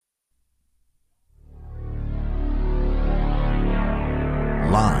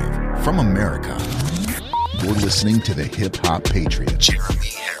From America, you're listening to the Hip Hop Patriot, Jeremy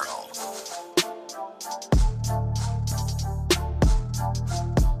Harrell.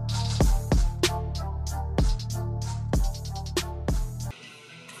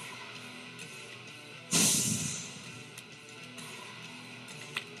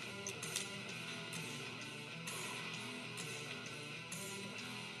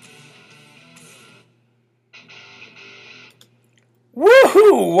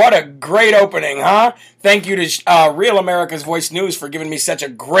 Woohoo! What a great opening, huh? Thank you to Real America's Voice News for giving me such a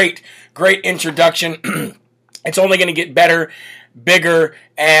great introduction. It's only going to get better, bigger,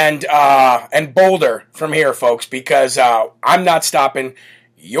 and bolder from here, folks, because I'm not stopping,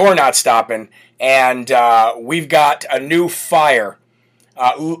 you're not stopping, and we've got a new fire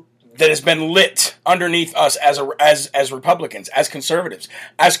that has been lit underneath us as Republicans, as conservatives,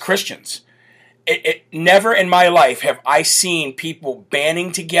 as Christians. It never in my life have I seen people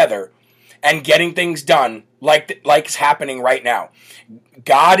banding together and getting things done like it's happening right now.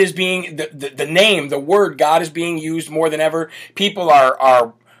 God is being the word God is being used more than ever. People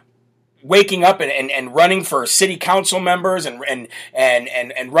are waking up and running for city council members and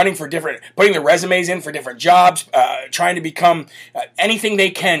running for putting their resumes in for different jobs, trying to become anything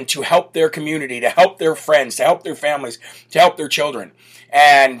they can to help their community, to help their friends, to help their families, to help their children.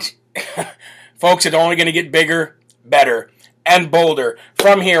 And folks, it's only going to get bigger, better, and bolder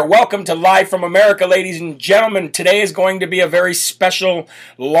from here. Welcome to Live from America, ladies and gentlemen. Today is going to be a very special,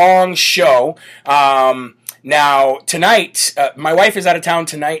 long show. Now, tonight, my wife is out of town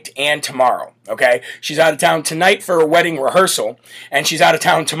tonight and tomorrow, okay? She's out of town tonight for a wedding rehearsal, and she's out of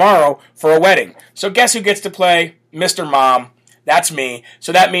town tomorrow for a wedding. So guess who gets to play Mr. Mom? That's me.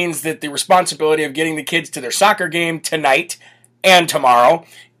 So that means that the responsibility of getting the kids to their soccer game tonight and tomorrow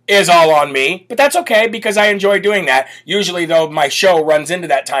is all on me, but that's okay because I enjoy doing that. Usually, though, my show runs into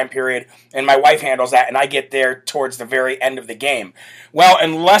that time period, and my wife handles that, and I get there towards the very end of the game. Well,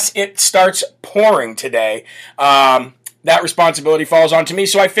 unless it starts pouring today, that responsibility falls onto me.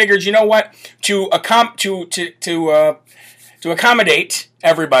 So I figured, you know what, to accommodate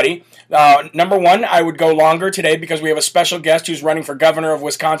everybody. Number one, I would go longer today because we have a special guest who's running for governor of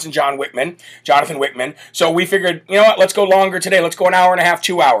Wisconsin, Jonathon Wichmann. So we figured, you know what, let's go longer today. Let's go an hour and a half,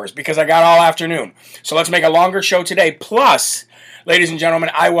 2 hours, because I got all afternoon. So let's make a longer show today. Plus, ladies and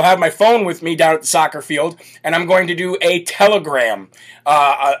gentlemen, I will have my phone with me down at the soccer field, and I'm going to do a Telegram,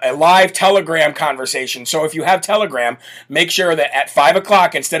 a live Telegram conversation. So if you have Telegram, make sure that at 5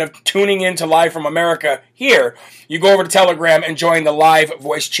 o'clock, instead of tuning in to Live from America here, you go over to Telegram and join the live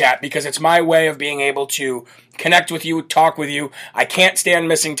voice chat, because it's my way of being able to connect with you, talk with you. I can't stand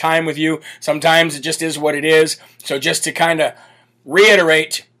missing time with you. Sometimes it just is what it is. So just to kind of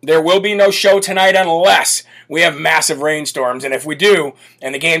reiterate, there will be no show tonight unless we have massive rainstorms, and if we do,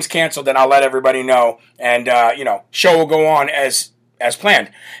 and the game's canceled, then I'll let everybody know, and show will go on as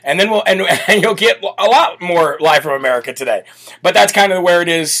planned, and then and you'll get a lot more Live from America today. But that's kind of where it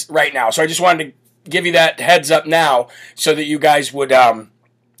is right now. So I just wanted to give you that heads up now, so that you guys would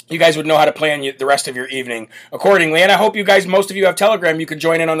know how to plan the rest of your evening accordingly. And I hope most of you have Telegram. You can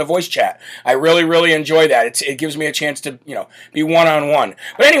join in on the voice chat. I really, really enjoy that. It gives me a chance to, be one-on-one.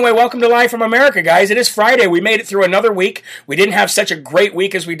 But anyway, welcome to Live from America, guys. It is Friday. We made it through another week. We didn't have such a great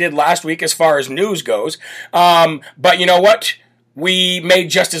week as we did last week as far as news goes. But you know what? We made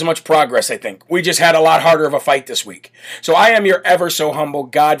just as much progress, I think. We just had a lot harder of a fight this week. So I am your ever so humble,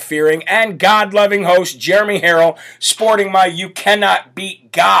 God-fearing, and God-loving host, Jeremy Harrell, sporting my You Cannot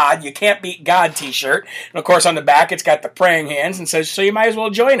Beat God, You Can't Beat God t-shirt. And of course, on the back, it's got the praying hands and says, so you might as well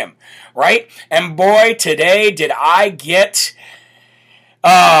join him, right? And boy, today did I get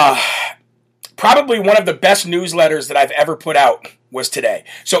probably one of the best newsletters that I've ever put out was today.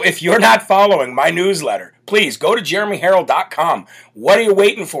 So if you're not following my newsletter, please go to jeremyharrell.com. What are you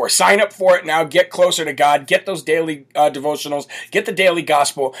waiting for? Sign up for it now. Get closer to God. Get those daily devotionals. Get the daily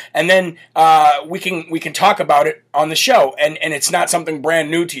gospel, and then we can talk about it on the show. And it's not something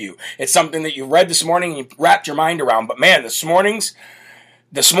brand new to you. It's something that you read this morning and you wrapped your mind around. But man, this morning's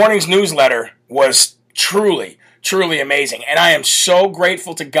newsletter was truly amazing. And I am so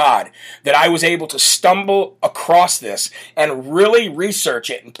grateful to God that I was able to stumble across this and really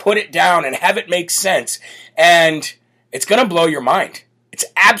research it and put it down and have it make sense. And it's going to blow your mind. It's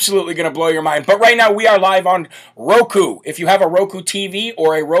absolutely going to blow your mind. But right now we are live on Roku. If you have a Roku TV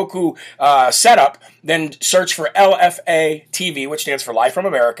or a Roku setup, then search for LFA TV, which stands for Live from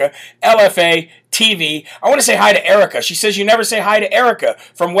America. LFA TV. I want to say hi to Erica. She says you never say hi to Erica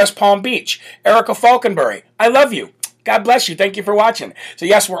from West Palm Beach. Erica Falkenbury, I love you. God bless you. Thank you for watching. So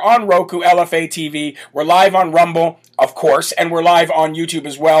yes, we're on Roku, LFA TV. We're live on Rumble, of course, and we're live on YouTube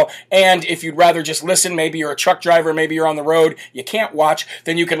as well. And if you'd rather just listen, maybe you're a truck driver, maybe you're on the road, you can't watch,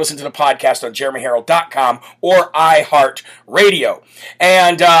 then you can listen to the podcast on jeremyherald.com or iHeartRadio.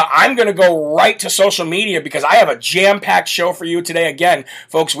 And I'm going to go right to social media because I have a jam-packed show for you today. Again,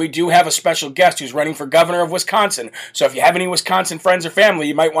 folks, we do have a special guest who's running for governor of Wisconsin. So if you have any Wisconsin friends or family,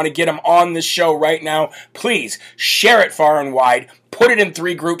 you might want to get them on this show right now. Please share it far and wide. Put it in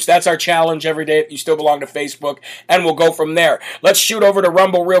 3 groups. That's our challenge every day if you still belong to Facebook, and we'll go from there. Let's shoot over to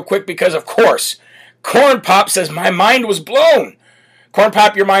Rumble real quick because, of course, Corn Pop says, my mind was blown. Corn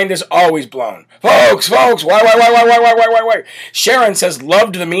Pop, your mind is always blown. Folks, why? Sharon says,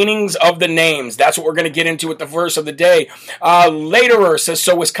 loved the meanings of the names. That's what we're going to get into with the verse of the day. Laterer says,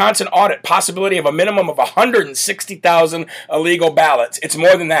 so Wisconsin audit, possibility of a minimum of 160,000 illegal ballots. It's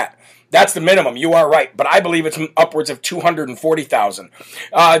more than that. That's the minimum. You are right. But I believe it's upwards of 240,000.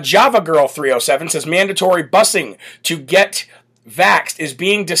 Java Girl 307 says mandatory busing to get vaxxed is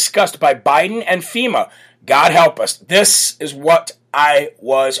being discussed by Biden and FEMA. God help us. This is what I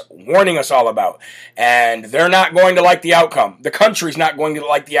was warning us all about. And they're not going to like the outcome. The country's not going to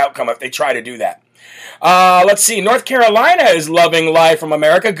like the outcome if they try to do that. Let's see. North Carolina is loving Live from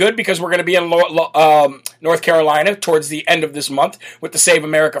America. Good, because we're going to be in North Carolina towards the end of this month with the Save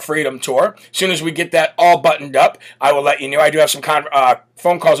America Freedom Tour. As soon as we get that all buttoned up, I will let you know. I do have some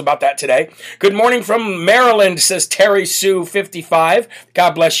phone calls about that today. Good morning from Maryland, says Terry Sue 55.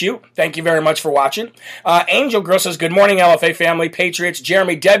 God bless you. Thank you very much for watching. Angel Girl says, good morning, LFA family, Patriots.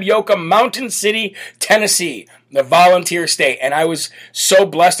 Jeremy, Deb Yoka, Mountain City, Tennessee, the volunteer state. And I was so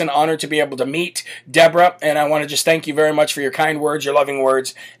blessed and honored to be able to meet Deborah. And I want to just thank you very much for your kind words, your loving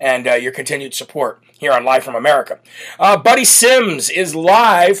words, and your continued support here on Live from America. Buddy Sims is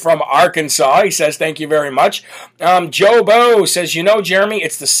live from Arkansas. He says, thank you very much. Joe Bo says, you know, Jeremy,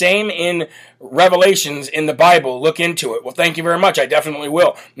 it's the same in Revelations in the Bible. Look into it. Well, thank you very much. I definitely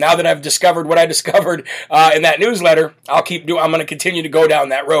will. Now that I've discovered what I discovered in that newsletter, I'm going to continue to go down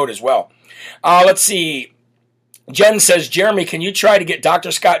that road as well. Let's see. Jen says, Jeremy, can you try to get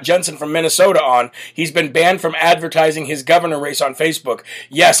Dr. Scott Jensen from Minnesota on? He's been banned from advertising his governor race on Facebook.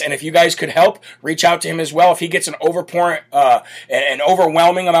 Yes, and if you guys could help, reach out to him as well. If he gets an overwhelming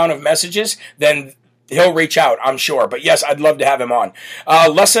amount of messages, then he'll reach out, I'm sure. But yes, I'd love to have him on.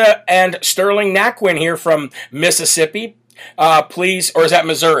 Lessa and Sterling Naquin here from Mississippi. Please, or is that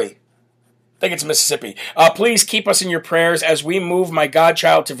Missouri? I think it's Mississippi. Please keep us in your prayers as we move my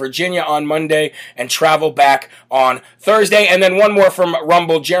godchild to Virginia on Monday and travel back on Thursday. And then one more from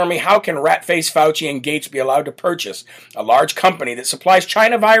Rumble. Jeremy, how can Ratface, Fauci, and Gates be allowed to purchase a large company that supplies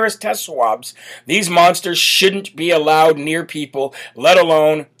China virus test swabs? These monsters shouldn't be allowed near people, let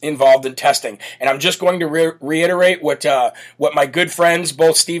alone involved in testing. And I'm just going to reiterate what my good friends,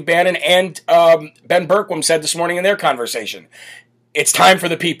 both Steve Bannon and Ben Berkwam, said this morning in their conversation. It's time for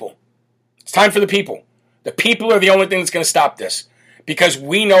the people. It's time for the people. The people are the only thing that's going to stop this, because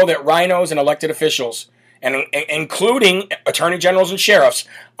we know that rhinos and elected officials, and including attorney generals and sheriffs,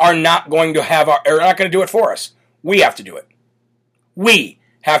 are not going to do it for us. We have to do it. We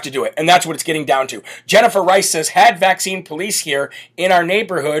have to do it. And that's what it's getting down to. Jennifer Rice says, had vaccine police here in our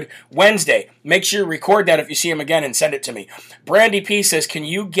neighborhood Wednesday. Make sure you record that if you see him again and send it to me. Brandy P says, can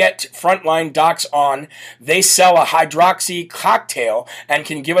you get frontline docs on? They sell a hydroxy cocktail and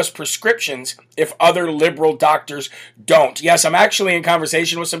can give us prescriptions if other liberal doctors don't. Yes, I'm actually in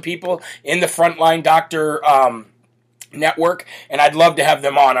conversation with some people in the frontline doctor network, and I'd love to have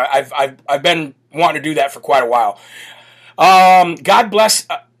them on. I've been wanting to do that for quite a while. God bless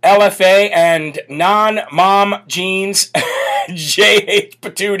LFA and non-mom jeans, J.H.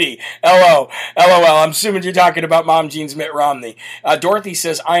 Patootie. LOL. I'm assuming you're talking about mom jeans Mitt Romney. Dorothy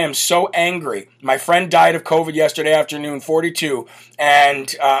says, I am so angry. My friend died of COVID yesterday afternoon, 42,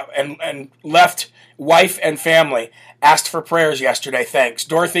 and left wife and family. Asked for prayers yesterday. Thanks.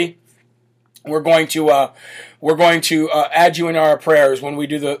 Dorothy, we're going to add you in our prayers when we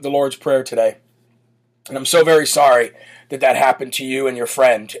do the Lord's Prayer today. And I'm so very sorry that happened to you and your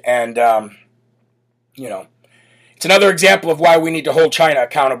friend. And, it's another example of why we need to hold China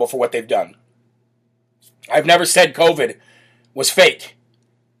accountable for what they've done. I've never said COVID was fake.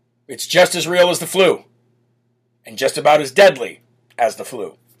 It's just as real as the flu, and just about as deadly as the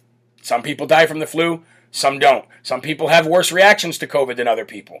flu. Some people die from the flu, some don't. Some people have worse reactions to COVID than other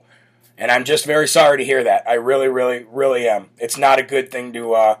people. And I'm just very sorry to hear that. I really, really, really am. It's not a good thing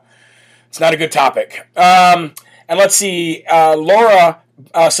to, it's not a good topic. And let's see, Laura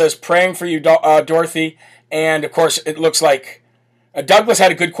says, praying for you, Dorothy. And, of course, it looks like Douglas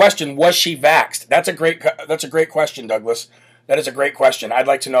had a good question. Was she vaxxed? That's a great question, Douglas. That is a great question. I'd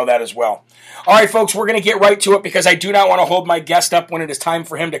like to know that as well. All right, folks, we're going to get right to it because I do not want to hold my guest up when it is time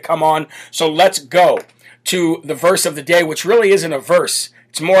for him to come on. So let's go to the verse of the day, which really isn't a verse.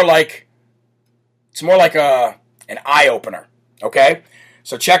 It's more like an eye-opener, okay?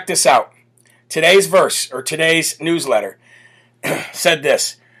 So check this out. Today's verse, or today's newsletter, said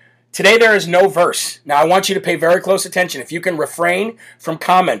this. Today there is no verse. Now I want you to pay very close attention. If you can refrain from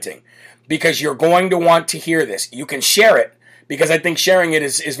commenting, because you're going to want to hear this. You can share it, because I think sharing it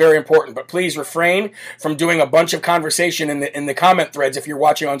is very important. But please refrain from doing a bunch of conversation in the comment threads if you're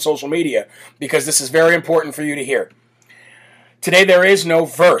watching on social media, because this is very important for you to hear. Today there is no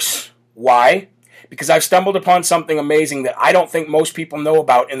verse. Why? Because I've stumbled upon something amazing that I don't think most people know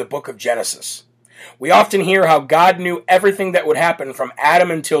about in the book of Genesis. We often hear how God knew everything that would happen from Adam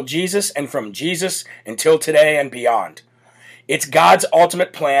until Jesus, and from Jesus until today and beyond. It's God's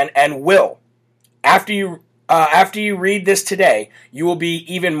ultimate plan and will. After you read this today, you will be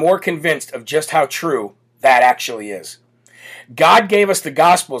even more convinced of just how true that actually is. God gave us the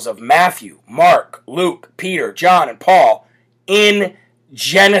Gospels of Matthew, Mark, Luke, Peter, John, and Paul in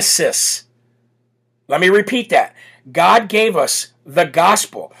Genesis. Let me repeat that. God gave us the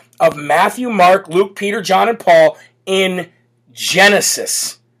Gospel of Matthew, Mark, Luke, Peter, John, and Paul in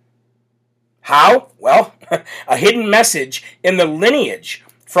Genesis. How? Well, a hidden message in the lineage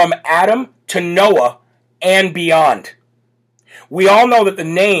from Adam to Noah and beyond. We all know that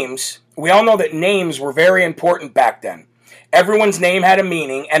names were very important back then. Everyone's name had a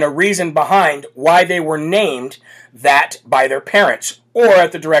meaning and a reason behind why they were named that by their parents or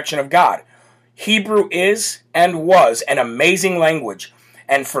at the direction of God. Hebrew is and was an amazing language,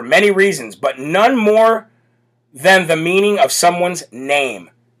 and for many reasons, but none more than the meaning of someone's name.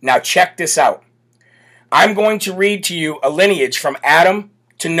 Now check this out. I'm going to read to you a lineage from Adam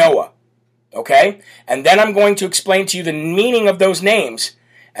to Noah, okay? And then I'm going to explain to you the meaning of those names,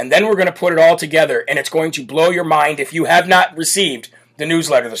 and then we're going to put it all together, and it's going to blow your mind if you have not received the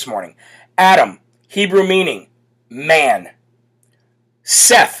newsletter this morning. Adam, Hebrew meaning man.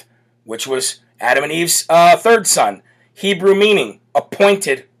 Seth, which was Adam and Eve's third son, Hebrew meaning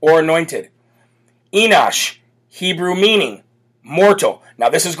appointed or anointed. Enosh, Hebrew meaning mortal. Now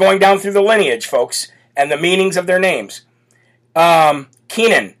this is going down through the lineage, folks, and the meanings of their names.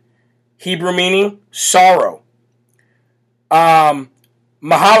 Kenan, Hebrew meaning sorrow.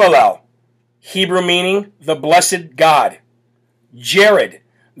 Mahalalel, Hebrew meaning the blessed God. Jared,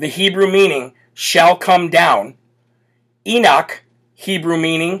 the Hebrew meaning shall come down. Enoch, Hebrew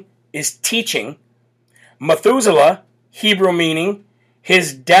meaning is teaching. Methuselah, Hebrew meaning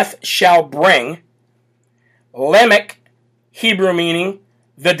his death shall bring. Lamech, Hebrew meaning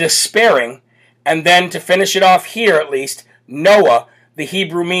the despairing. And then to finish it off here at least, Noah, the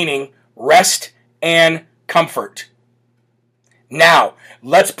Hebrew meaning rest and comfort. Now,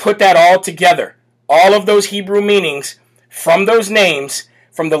 let's put that all together. All of those Hebrew meanings from those names,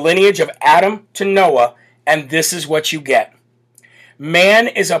 from the lineage of Adam to Noah, and this is what you get. Man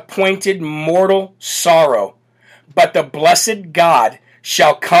is appointed mortal sorrow, but the blessed God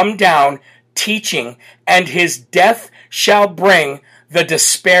shall come down teaching, and his death shall bring the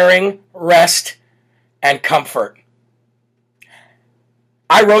despairing rest and comfort.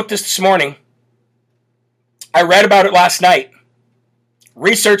 I wrote this morning. I read about it last night,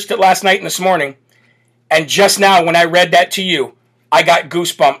 researched it last night and this morning, and just now when I read that to you, I got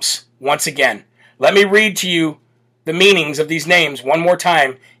goosebumps once again. Let me read to you the meanings of these names one more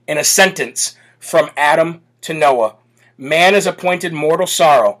time in a sentence from Adam to Noah. Man is appointed mortal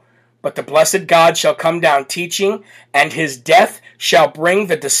sorrow, but the blessed God shall come down teaching, and his death shall bring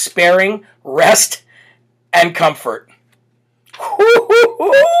the despairing rest and comfort.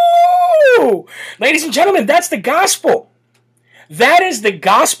 Woo-hoo-hoo! Ladies and gentlemen, that's the gospel. That is the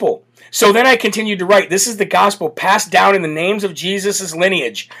gospel. So then I continued to write, this is the gospel passed down in the names of Jesus'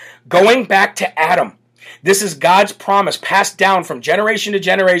 lineage, going back to Adam. This is God's promise passed down from generation to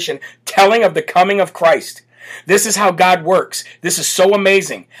generation, telling of the coming of Christ. This is how God works. This is so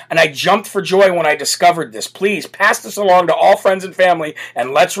amazing. And I jumped for joy when I discovered this. Please pass this along to all friends and family,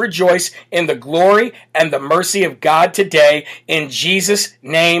 and let's rejoice in the glory and the mercy of God today. In Jesus'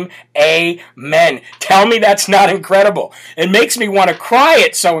 name, amen. Tell me that's not incredible. It makes me want to cry.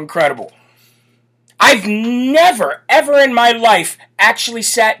 It's so incredible. I've never, ever in my life actually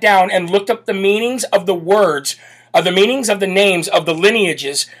sat down and looked up the meanings of the words, the meanings of the names of the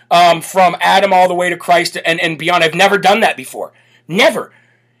lineages from Adam all the way to Christ and beyond. I've never done that before. Never.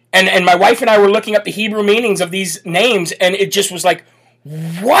 And my wife and I were looking up the Hebrew meanings of these names, and it just was like,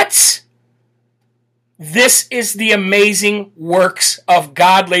 what? This is the amazing works of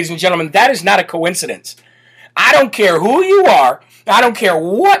God, ladies and gentlemen. That is not a coincidence. I don't care who you are. I don't care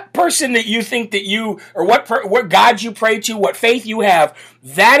what person that you think that you, or what God you pray to, what faith you have.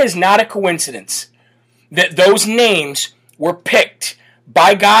 That is not a coincidence. That those names were picked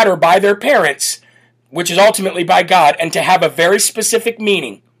by God or by their parents, which is ultimately by God, and to have a very specific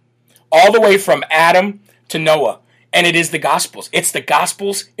meaning, all the way from Adam to Noah. And it is the Gospels. It's the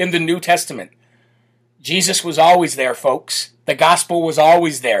Gospels in the New Testament. Jesus was always there, folks. The gospel was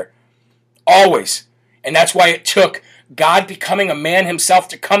always there. Always. And that's why it took God becoming a man himself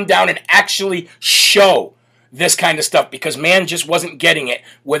to come down and actually show this kind of stuff, because man just wasn't getting it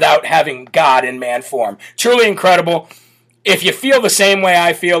without having God in man form. Truly incredible. If you feel the same way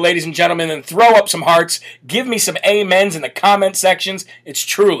I feel, ladies and gentlemen, then throw up some hearts. Give me some amens in the comment sections. It's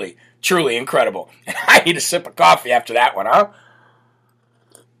truly, truly incredible. And I need a sip of coffee after that one, huh?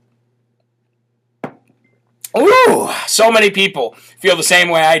 Ooh, so many people feel the same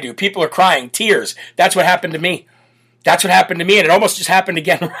way I do. People are crying, tears. That's what happened to me. That's what happened to me, and it almost just happened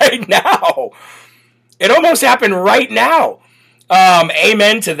again right now. It almost happened right now.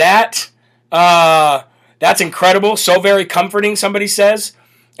 Amen to that. That's incredible. So very comforting, somebody says.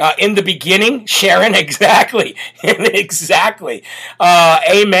 In the beginning, Sharon, exactly. Exactly.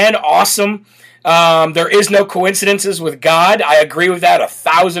 Amen. Awesome. There is no coincidences with God. I agree with that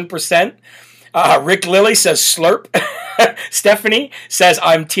 1,000%. Rick Lilly says slurp. Stephanie says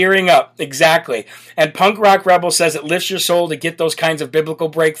I'm tearing up. Exactly. And Punk Rock Rebel says it lifts your soul to get those kinds of biblical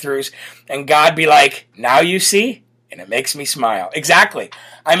breakthroughs, and God be like, now you see, and it makes me smile. Exactly.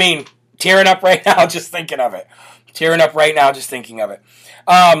 I mean, tearing up right now just thinking of it. Tearing up right now just thinking of it.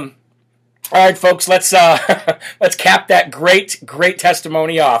 All right, folks, let's cap that great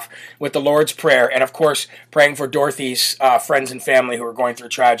testimony off with the Lord's Prayer, and of course, praying for Dorothy's friends and family who are going through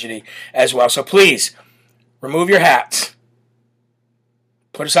tragedy as well. So please, remove your hats,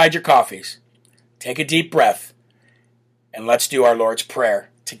 put aside your coffees, take a deep breath, and let's do our Lord's Prayer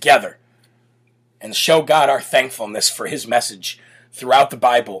together and show God our thankfulness for His message throughout the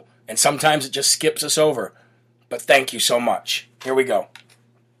Bible. And sometimes it just skips us over, but thank you so much. Here we go.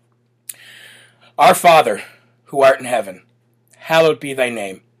 Our Father, who art in heaven, hallowed be thy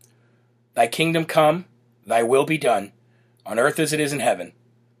name. Thy kingdom come, thy will be done, on earth as it is in heaven.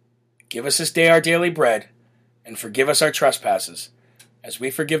 Give us this day our daily bread, and forgive us our trespasses, as we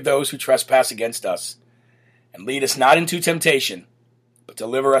forgive those who trespass against us. And lead us not into temptation, but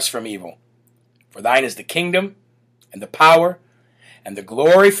deliver us from evil. For thine is the kingdom, and the power, and the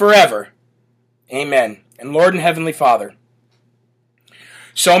glory forever. Amen. And Lord and Heavenly Father,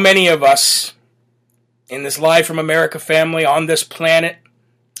 so many of us in this Live from America family, on this planet,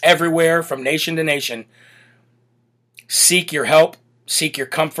 everywhere, from nation to nation, seek your help, seek your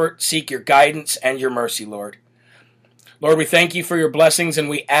comfort, seek your guidance, and your mercy, Lord. Lord, we thank you for your blessings, and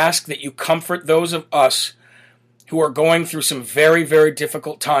we ask that you comfort those of us who are going through some very, very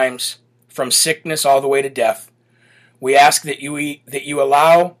difficult times, from sickness all the way to death. We ask that you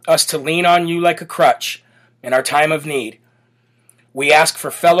allow us to lean on you like a crutch in our time of need. We ask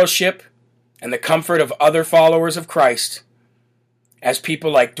for fellowship and the comfort of other followers of Christ as people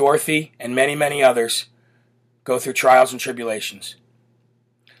like Dorothy and many, many others go through trials and tribulations.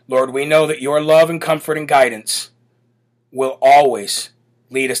 Lord, we know that your love and comfort and guidance will always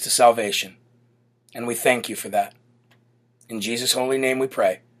lead us to salvation, and we thank you for that. In Jesus' holy name we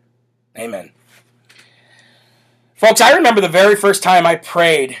pray. Amen. Folks, I remember the very first time I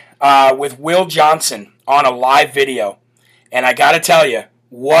prayed with Will Johnson on a live video, and I got to tell you,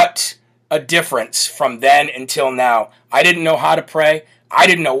 what a difference from then until now. I didn't know how to pray. I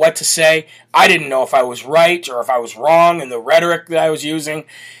didn't know what to say. I didn't know if I was right or if I was wrong in the rhetoric that I was using.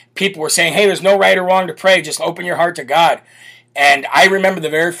 People were saying, hey, there's no right or wrong to pray. Just open your heart to God. And I remember the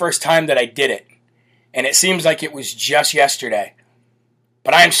very first time that I did it. And it seems like it was just yesterday.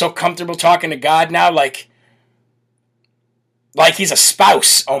 But I am so comfortable talking to God now, like he's a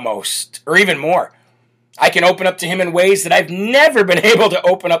spouse almost, or even more. I can open up to him in ways that I've never been able to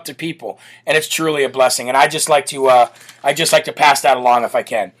open up to people, and it's truly a blessing. And I just like to pass that along if I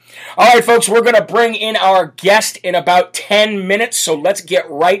can. All right, folks, we're going to bring in our guest in about 10 minutes, so let's get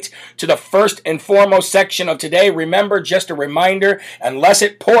right to the first and foremost section of today. Remember, just a reminder, unless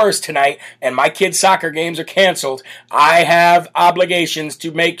it pours tonight and my kids' soccer games are canceled, I have obligations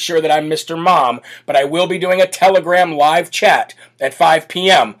to make sure that I'm Mr. Mom, but I will be doing a Telegram live chat at 5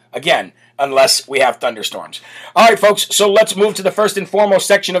 p.m. again, unless we have thunderstorms. All right, folks, so let's move to the first and foremost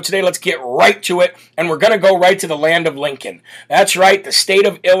section of today. Let's get right to it, and we're going to go right to the land of Lincoln. That's right, the state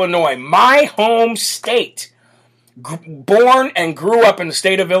of Illinois, my home state. born and grew up in the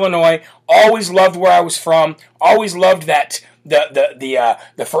state of Illinois. Always loved where I was from. Always loved that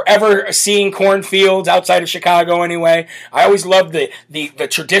the forever seeing cornfields outside of Chicago. Anyway, I always loved the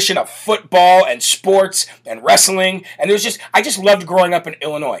tradition of football and sports and wrestling. And I just loved growing up in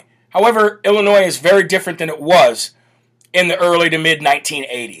Illinois. However, Illinois is very different than it was in the early to mid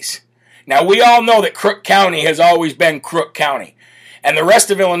 1980s. Now, we all know that Crook County has always been Crook County. And the rest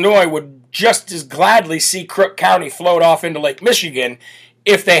of Illinois would just as gladly see Crook County float off into Lake Michigan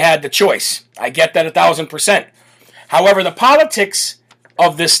if they had the choice. I get that 1,000%. However, the politics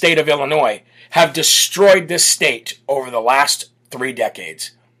of this state of Illinois have destroyed this state over the last 3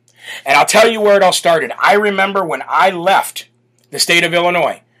 decades. And I'll tell you where it all started. I remember when I left the state of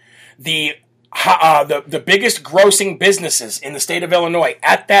Illinois, the biggest grossing businesses in the state of Illinois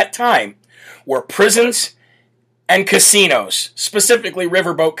at that time were prisons and casinos, specifically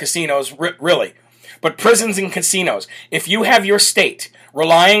riverboat casinos, really. But prisons and casinos. If you have your state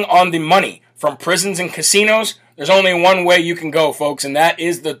relying on the money from prisons and casinos, there's only one way you can go, folks, and that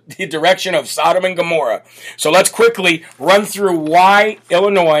is the direction of Sodom and Gomorrah. So let's quickly run through why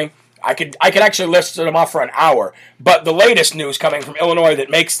Illinois. I could actually list them off for an hour, but the latest news coming from Illinois that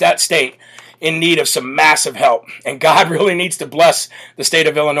makes that state in need of some massive help. And God really needs to bless the state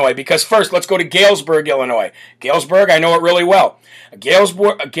of Illinois. Because first, let's go to Galesburg, Illinois. Galesburg, I know it really well.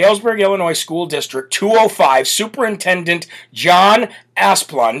 Galesburg, Illinois School District 205 Superintendent John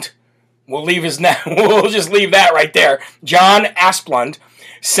Asplund, we'll just leave that right there. John Asplund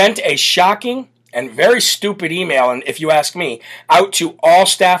sent a shocking and very stupid email, and if you ask me, out to all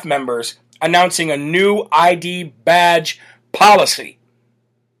staff members announcing a new ID badge policy.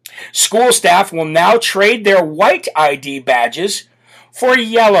 School staff will now trade their white ID badges for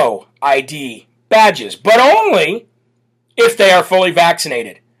yellow ID badges, but only if they are fully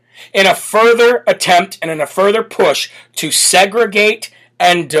vaccinated, in a further attempt and in a further push to segregate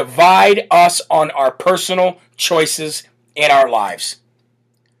and divide us on our personal choices in our lives.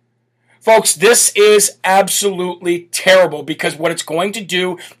 Folks, this is absolutely terrible because what it's going to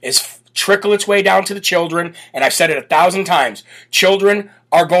do is trickle its way down to the children, and I've said it 1,000 times. Children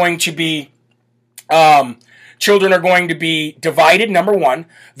are going to be divided, number one.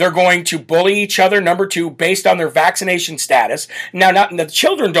 They're going to bully each other, number two, based on their vaccination status. Now, the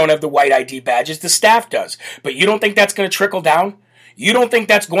children don't have the white ID badges, the staff does. But you don't think that's going to trickle down? You don't think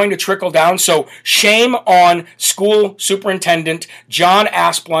that's going to trickle down? So shame on School Superintendent John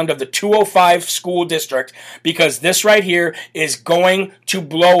Asplund of the 205 School District, because this right here is going to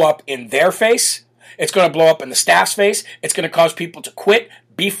blow up in their face. It's going to blow up in the staff's face. It's going to cause people to quit,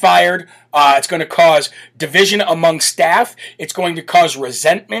 be fired. It's going to cause division among staff. It's going to cause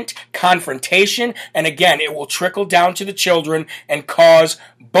resentment, confrontation, and again, it will trickle down to the children and cause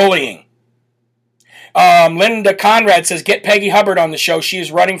bullying. Linda Conrad says, get Peggy Hubbard on the show. She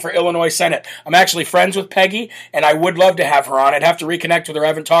is running for Illinois Senate. I'm actually friends with Peggy, and I would love to have her on. I'd have to reconnect with her. I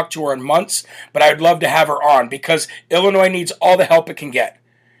haven't talked to her in months, but I'd love to have her on because Illinois needs all the help it can get.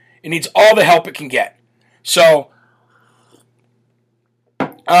 It needs all the help it can get. So,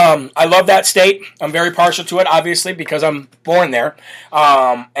 I love that state. I'm very partial to it, obviously, because I'm born there.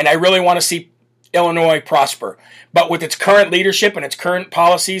 And I really want to see Illinois prosper. But with its current leadership and its current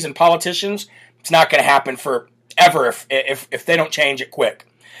policies and politicians, it's not going to happen forever if they don't change it quick.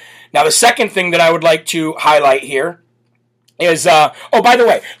 Now, the second thing that I would like to highlight here is, by the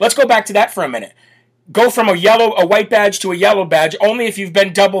way, let's go back to that for a minute. Go from a white badge to a yellow badge only if you've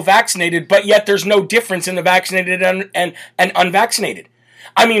been double vaccinated, but yet there's no difference in the vaccinated and unvaccinated.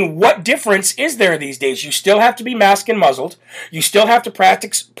 I mean, what difference is there these days? You still have to be masked and muzzled. You still have to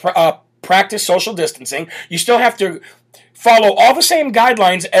practice social distancing. You still have to follow all the same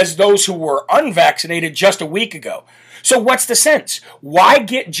guidelines as those who were unvaccinated just a week ago. So what's the sense? Why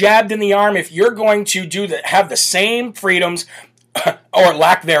get jabbed in the arm if you're going to have the same freedoms or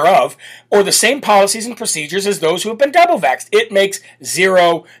lack thereof, or the same policies and procedures as those who have been double vaxxed? It makes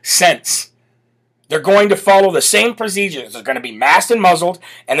zero sense. They're going to follow the same procedures. They're going to be masked and muzzled,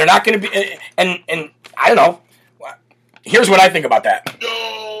 and they're not going to be, and I don't know. Here's what I think about that.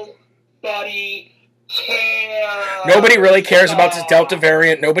 Nobody cares. Nobody really cares about this Delta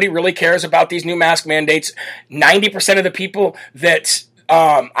variant. Nobody really cares about these new mask mandates. 90% of the people that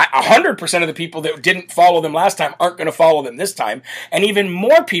 100% of the people that didn't follow them last time aren't going to follow them this time. And even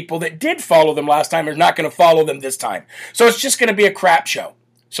more people that did follow them last time are not going to follow them this time. So it's just going to be a crap show.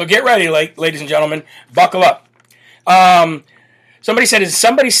 So get ready, ladies and gentlemen. Buckle up. Somebody said, is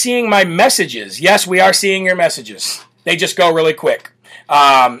somebody seeing my messages? Yes, we are seeing your messages. They just go really quick.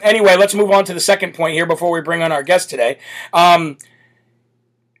 Anyway, let's move on to the second point here before we bring on our guest today.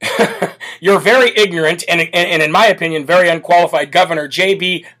 Your very ignorant and in my opinion, very unqualified Governor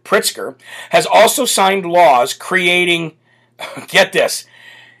J.B. Pritzker has also signed laws creating, get this,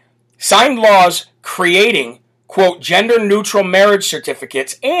 signed laws creating, quote, gender-neutral marriage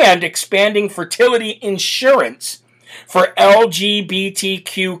certificates and expanding fertility insurance for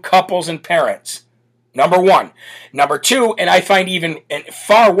LGBTQ couples and parents. Number one. Number two, and I find even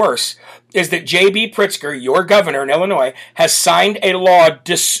far worse, is that J.B. Pritzker, your governor in Illinois, has signed a law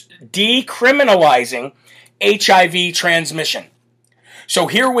decriminalizing HIV transmission. So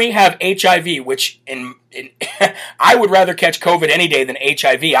here we have HIV, which I would rather catch COVID any day than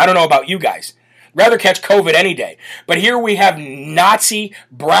HIV. I don't know about you guys. Rather catch COVID any day. But here we have Nazi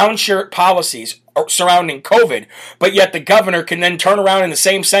brown shirt policies surrounding COVID, but yet the governor can then turn around in the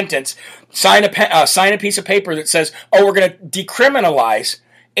same sentence, sign a piece of paper that says, oh, we're going to decriminalize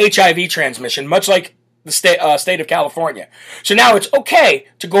HIV transmission, much like the state of California. So now it's okay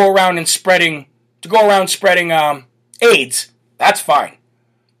to go around spreading AIDS. That's fine.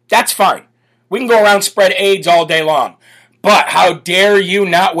 That's fine. We can go around spread AIDS all day long. But how dare you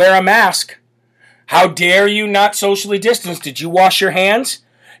not wear a mask? How dare you not socially distance? Did you wash your hands?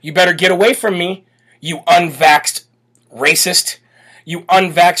 You better get away from me, you unvaxxed racist. You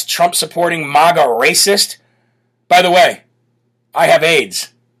unvaxxed Trump-supporting MAGA racist. By the way, I have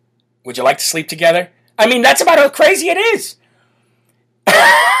AIDS. Would you like to sleep together? I mean, that's about how crazy it is.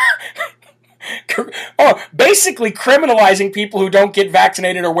 Basically criminalizing people who don't get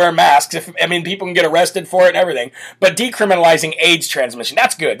vaccinated or wear masks. People can get arrested for it and everything. But decriminalizing AIDS transmission,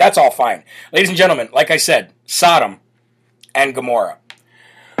 that's good. That's all fine. Ladies and gentlemen, like I said, Sodom and Gomorrah.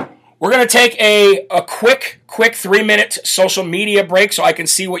 We're going to take a quick 3-minute social media break so I can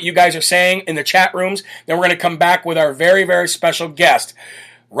see what you guys are saying in the chat rooms. Then we're going to come back with our very, very special guest,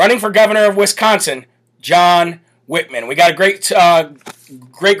 running for governor of Wisconsin, John Wichmann. We got a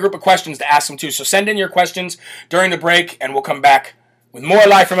great group of questions to ask him too. So send in your questions during the break, and we'll come back with more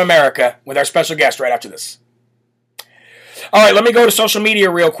Live from America with our special guest right after this. All right, let me go to social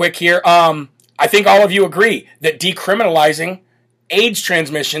media real quick here. I think all of you agree that decriminalizing AIDS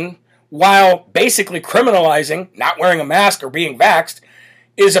transmission, while basically criminalizing not wearing a mask or being vaxxed,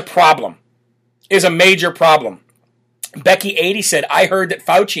 is a problem, is a major problem. Becky80 said, I heard that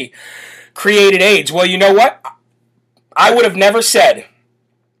Fauci created AIDS. Well, you know what? I would have never said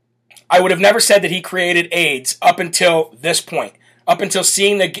that he created AIDS up until this point, up until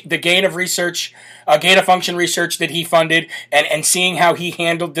seeing the gain of research, gain of function research that he funded and seeing how he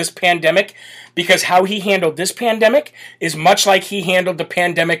handled this pandemic, because how he handled this pandemic is much like he handled the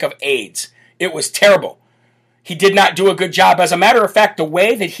pandemic of AIDS. It was terrible. He did not do a good job. As a matter of fact, the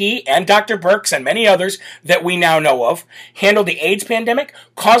way that he and Dr. Birx and many others that we now know of handled the AIDS pandemic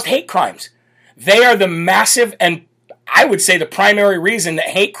caused hate crimes. They are the massive and I would say the primary reason that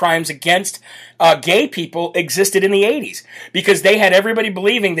hate crimes against gay people existed in the 80s, because they had everybody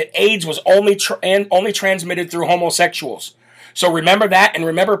believing that AIDS was only transmitted through homosexuals. So remember that, and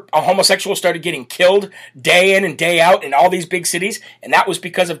remember homosexuals started getting killed day in and day out in all these big cities, and that was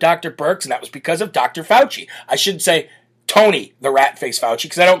because of Dr. Birx, and that was because of Dr. Fauci. I should say Tony, the rat-faced Fauci,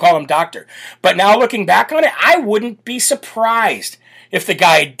 because I don't call him doctor. But now looking back on it, I wouldn't be surprised if the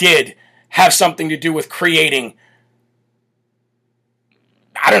guy did have something to do with creating,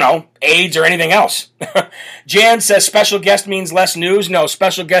 I don't know, AIDS or anything else. Jan says special guest means less news. No,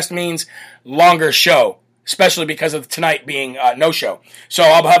 special guest means longer show, especially because of tonight being no show. So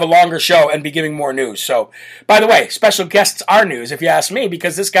I'll have a longer show and be giving more news. So, by the way, special guests are news, if you ask me,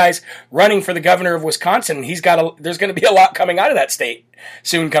 because this guy's running for the governor of Wisconsin. There's going to be a lot coming out of that state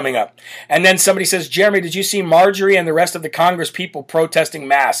soon coming up. And then somebody says, Jeremy, did you see Marjorie and the rest of the Congress people protesting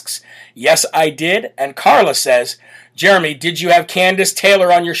masks? Yes, I did. And Carla says, Jeremy, did you have Candace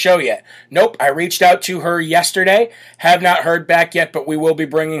Taylor on your show yet? Nope, I reached out to her yesterday. Have not heard back yet, but we will be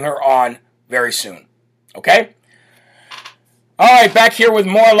bringing her on very soon. Okay? All right, back here with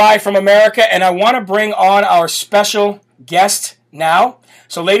more Live from America, and I want to bring on our special guest now.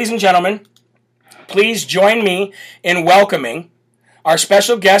 So, ladies and gentlemen, please join me in welcoming our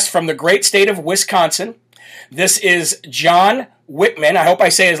special guest from the great state of Wisconsin. This is John Wichmann. I hope I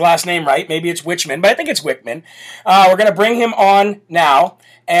say his last name right. Maybe it's Wichmann, but I think it's Wichmann. We're going to bring him on now.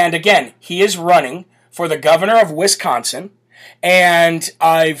 And again, he is running for the governor of Wisconsin. And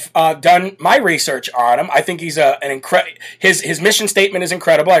I've done my research on him. I think he's his mission statement is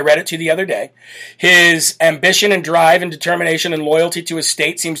incredible. I read it to you the other day. His ambition and drive and determination and loyalty to his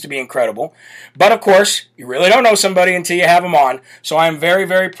state seems to be incredible. But of course, you really don't know somebody until you have him on. So I'm very,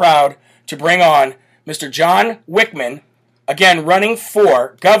 very proud to bring on Mr. John Wichmann, again running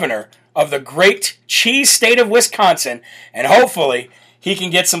for governor of the great cheese state of Wisconsin. And hopefully he can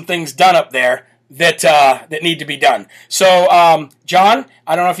get some things done up there that need to be done. So, John,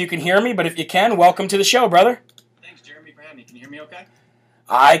 I don't know if you can hear me, but if you can, welcome to the show, brother. Thanks, Jeremy, for having me. Can you hear me okay?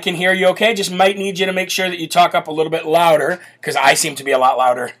 I can hear you okay. Just might need you to make sure that you talk up a little bit louder, because I seem to be a lot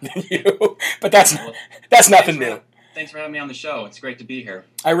louder than you. But that's nothing new. Thanks for having me on the show. It's great to be here.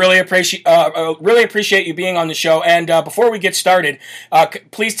 I really appreciate you being on the show. And before we get started,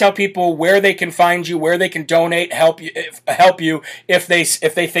 please tell people where they can find you, where they can donate, help you if they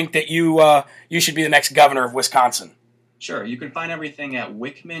think that you should be the next governor of Wisconsin. Sure. You can find everything at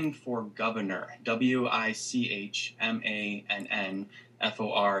Wichmann for Governor, WICHMANN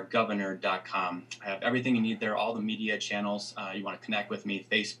FOR governor.com. I have everything you need there, all the media channels. You want to connect with me,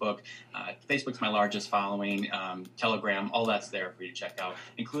 Facebook. Facebook's my largest following, Telegram, all that's there for you to check out,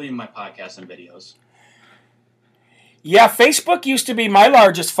 including my podcasts and videos. Yeah, Facebook used to be my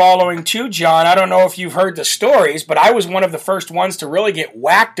largest following too, John. I don't know if you've heard the stories, but I was one of the first ones to really get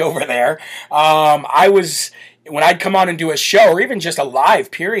whacked over there. When I'd come on and do a show, or even just a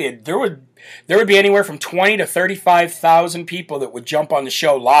live period, there would be anywhere from 20 to 35,000 people that would jump on the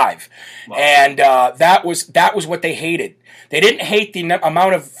show live. Wow. And that was what they hated. They didn't hate the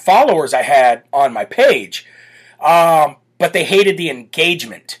amount of followers I had on my page, but they hated the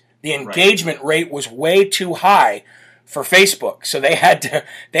engagement. The engagement rate was way too high for Facebook, so they had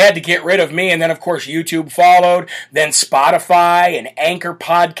to get rid of me. And then, of course, YouTube followed, then Spotify and Anchor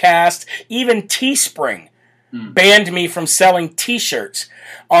Podcast, even Teespring banned me from selling T-shirts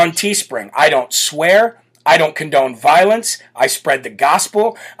on Teespring. I don't swear. I don't condone violence. I spread the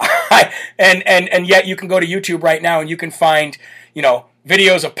gospel. And yet you can go to YouTube right now and you can find,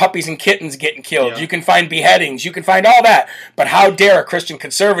 videos of puppies and kittens getting killed. Yeah. You can find beheadings. You can find all that. But how dare a Christian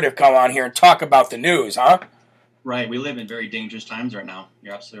conservative come on here and talk about the news, huh? Right. We live in very dangerous times right now.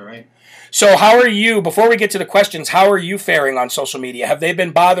 You're absolutely right. So how are you, before we get to the questions, how are you faring on social media? Have they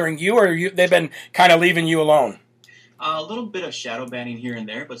been bothering you, or they've been kind of leaving you alone? A little bit of shadow banning here and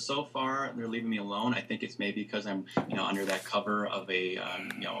there, but so far they're leaving me alone. I think it's maybe because I'm, under that cover of a,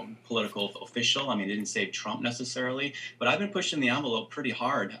 political official. I mean, it didn't say Trump necessarily, but I've been pushing the envelope pretty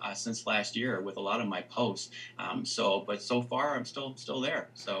hard since last year with a lot of my posts. But so far I'm still there.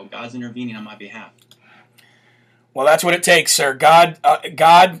 So God's intervening on my behalf. Well, that's what it takes, sir. God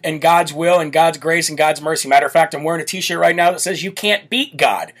and God's will and God's grace and God's mercy. Matter of fact, I'm wearing a T-shirt right now that says you can't beat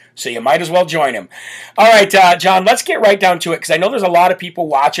God, so you might as well join him. All right, John, let's get right down to it, because I know there's a lot of people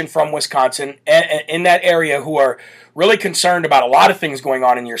watching from Wisconsin and in that area who are really concerned about a lot of things going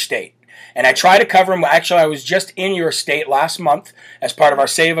on in your state. And I try to cover them. Actually, I was just in your state last month as part of our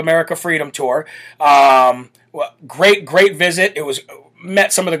Save America Freedom Tour. Great visit. It was...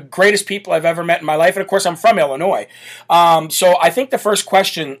 met some of the greatest people I've ever met in my life. And, of course, I'm from Illinois. So I think the first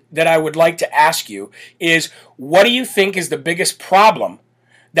question that I would like to ask you is, what do you think is the biggest problem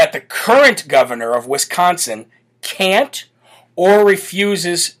that the current governor of Wisconsin can't or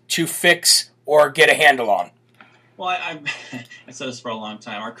refuses to fix or get a handle on? Well, I said this for a long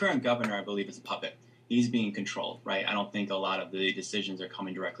time. Our current governor, I believe, is a puppet. He's being controlled, right? I don't think a lot of the decisions are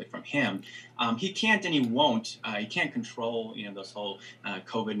coming directly from him. He can't and he won't. He can't control, this whole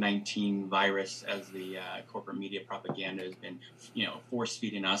COVID-19 virus, as the corporate media propaganda has been, force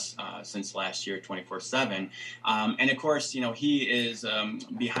feeding us since last year, 24/7. And of course, he is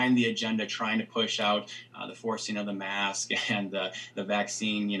behind the agenda, trying to push out the forcing of the mask and the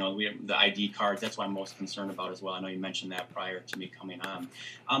vaccine. The ID cards. That's what I'm most concerned about as well. I know you mentioned that prior to me coming on.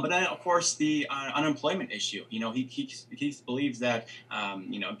 But then, of course, the unemployment issue. He believes that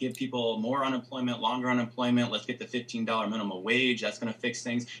give people more unemployment, longer unemployment. Let's get the $15 minimum wage. That's going to fix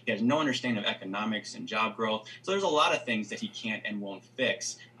things. He has no understanding of economics and job growth. So there's a lot of things that he can't and won't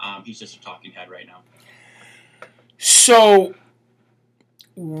fix. He's just a talking head right now. So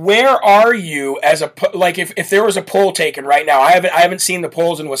where are you as if there was a poll taken right now? I haven't seen the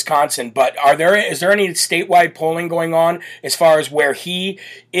polls in Wisconsin, but is there any statewide polling going on as far as where he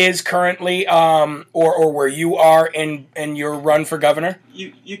is currently, or where you are in your run for governor?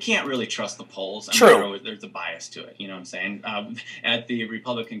 You can't really trust the polls. True. There's a bias to it. You know what I'm saying? At the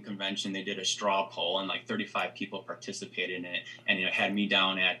Republican convention, they did a straw poll, and 35 people participated in it, and it had me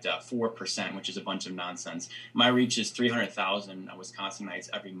down at 4%, which is a bunch of nonsense. My reach is 300,000 Wisconsinites recognized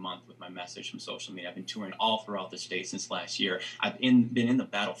every month with my message from social media. I've been touring all throughout the state since last year. I've been in the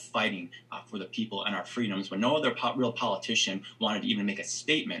battle fighting for the people and our freedoms when no other real politician wanted to even make a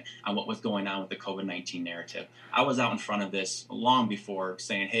statement on what was going on with the COVID-19 narrative. I was out in front of this long before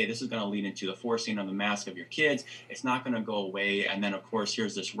saying, hey, this is going to lead into the forcing of the mask of your kids. It's not going to go away. And then, of course,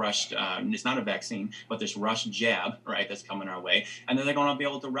 here's this rushed, it's not a vaccine, but this rushed jab, right, that's coming our way. And then they're going to be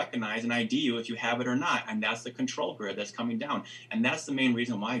able to recognize and ID you if you have it or not. And that's the control grid that's coming down. And that's the main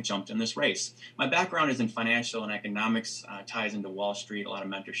reason why I jumped in this race. My background is in financial and economics, ties into Wall Street, a lot of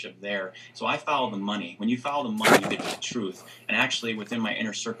mentorship there. So I follow the money. When you follow the money, you get to the truth. And actually, within my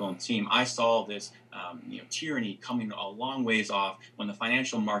inner circle and team, I saw this tyranny coming a long ways off when the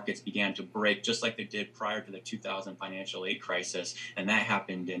financial markets began to break, just like they did prior to the 2000 financial aid crisis, and that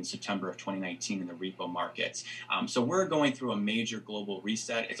happened in September of 2019 in the repo markets. So we're going through a major global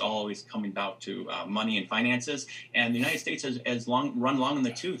reset. It's always coming down to money and finances, and the United States has run long in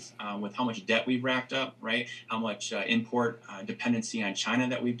the tooth with how much debt we've racked up, right? How much import dependency on China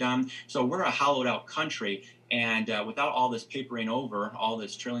that we've done. So we're a hollowed out country. And without all this papering over, all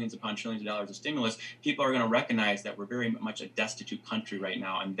this trillions upon trillions of dollars of stimulus, people are going to recognize that we're very much a destitute country right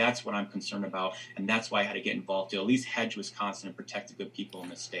now. And that's what I'm concerned about. And that's why I had to get involved to at least hedge Wisconsin and protect the good people in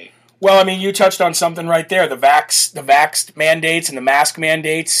the state. Well, I mean, you touched on something right there, the vax mandates and the mask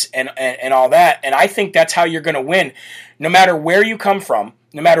mandates and all that. And I think that's how you're going to win. No matter where you come from,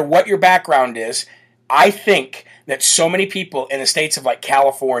 no matter what your background is, I think that so many people in the states of like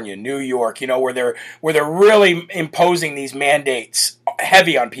California, New York, where they're really imposing these mandates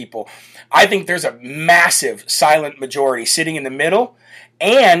heavy on people, I think there's a massive silent majority sitting in the middle,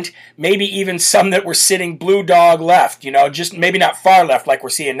 and maybe even some that were sitting blue dog left, just maybe not far left like we're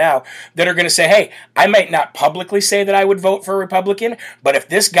seeing now, that are going to say, hey, I might not publicly say that I would vote for a Republican, but if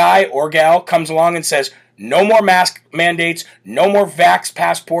this guy or gal comes along and says, no more mask mandates, no more vax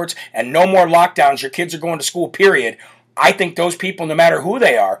passports, and no more lockdowns, your kids are going to school, period, I think those people, no matter who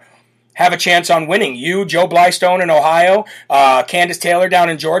they are, have a chance on winning. You, Joe Blystone in Ohio, Candace Taylor down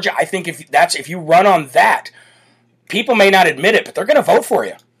in Georgia, I think if you run on that, people may not admit it, but they're going to vote for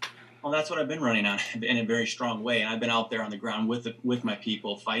you. Well, that's what I've been running on in a very strong way, and I've been out there on the ground with my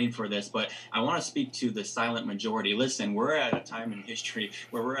people fighting for this. But I want to speak to the silent majority. Listen, we're at a time in history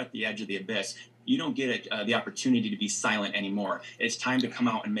where we're at the edge of the abyss. You don't get the opportunity to be silent anymore. It's time to come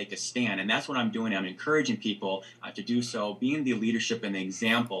out and make a stand, and that's what I'm doing. I'm encouraging people to do so, being the leadership and the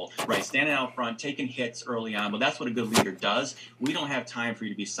example, right? Standing out front, taking hits early on, but that's what a good leader does. We don't have time for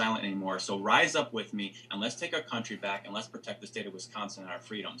you to be silent anymore, so rise up with me, and let's take our country back, and let's protect the state of Wisconsin and our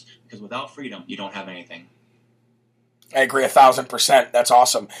freedoms, because without freedom, you don't have anything. I agree 1,000%. That's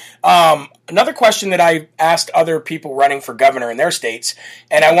awesome. Another question that I asked other people running for governor in their states,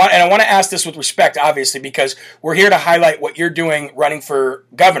 and I want to ask this with respect, obviously, because we're here to highlight what you're doing running for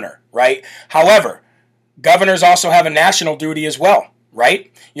governor, right? However, governors also have a national duty as well,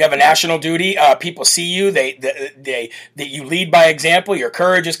 right? You have a national duty. People see you. You lead by example. Your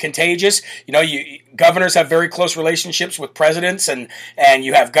courage is contagious. Governors have very close relationships with presidents, and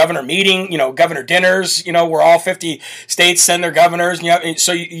you have governor meeting, governor dinners, where all 50 states send their governors.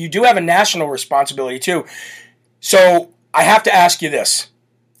 So you do have a national responsibility too. So I have to ask you this.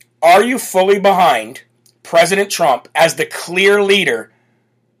 Are you fully behind President Trump as the clear leader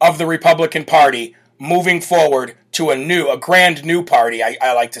of the Republican Party moving forward to a grand new party,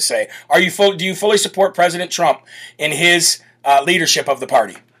 I like to say? Do you fully support President Trump in his leadership of the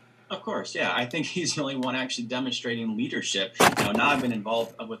party? Of course, yeah. I think he's the only one actually demonstrating leadership. Now I've been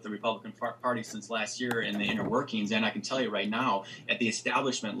involved with the Republican Party since last year in the inner workings, and I can tell you right now, at the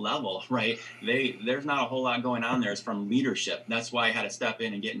establishment level, right, there's not a whole lot going on there. It's from leadership. That's why I had to step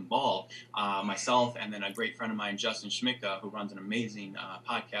in and get involved. Myself and then a great friend of mine, Justin Schmicka, who runs an amazing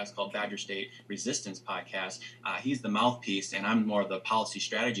podcast called Badger State Resistance Podcast. He's the mouthpiece, and I'm more of the policy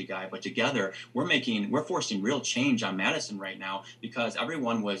strategy guy. But together, we're forcing real change on Madison right now, because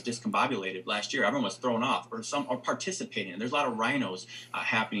everyone was discombobulated last year. Everyone was thrown off or participating. There's a lot of rhinos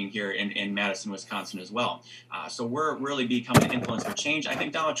happening here in Madison, Wisconsin as well. So we're really becoming an influence for change. I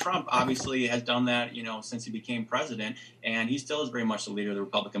think Donald Trump obviously has done that, since he became president, and he still is very much the leader of the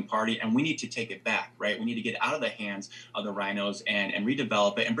Republican Party, and we need to take it back, right? We need to get out of the hands of the rhinos and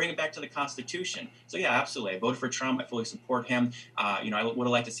redevelop it and bring it back to the Constitution. So yeah, absolutely. I voted for Trump. I fully support him. I would have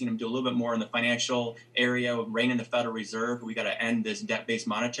liked to see him do a little bit more in the financial area, rein in the Federal Reserve. We got to end this debt-based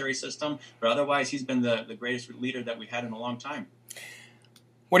monetary system, but otherwise he's been the greatest leader that we've had in a long time.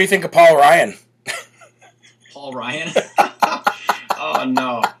 What do you think of Paul Ryan? Paul Ryan? Oh,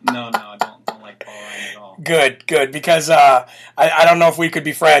 no, I don't like Paul Ryan at all. Good, because I don't know if we could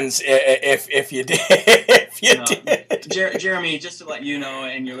be friends if you did. If you did. Jeremy, just to let you know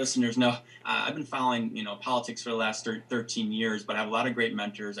and your listeners know, I've been following politics for the last 13 years, but I have a lot of great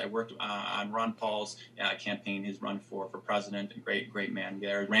mentors. I worked on Ron Paul's campaign, his run for president, a great man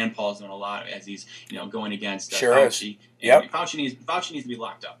there. Rand Paul's doing a lot as he's going against Fauci. Yep. Fauci needs to be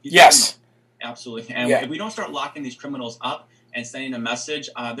locked up. He's yes, absolutely. And if we don't start locking these criminals up and sending a message,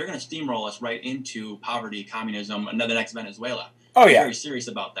 they're going to steamroll us right into poverty, communism, the next Venezuela. Oh yeah, I'm very serious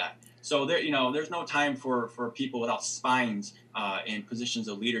about that. So there's no time for people without spines in positions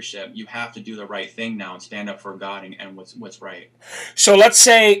of leadership. You have to do the right thing now and stand up for God and what's right. So let's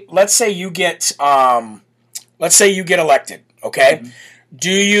say you get elected. Okay, mm-hmm.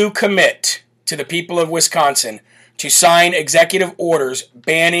 Do you commit to the people of Wisconsin to sign executive orders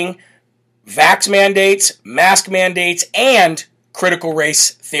banning vax mandates, mask mandates, and critical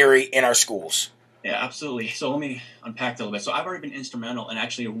race theory in our schools? Yeah, absolutely. So let me unpack that a little bit. So I've already been instrumental in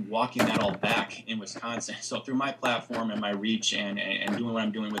actually walking that all back in Wisconsin. So through my platform and my reach and doing what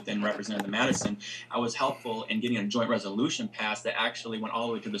I'm doing within Representative Madison, I was helpful in getting a joint resolution passed that actually went all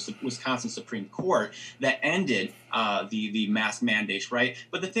the way to the Wisconsin Supreme Court that ended the mask mandates, right?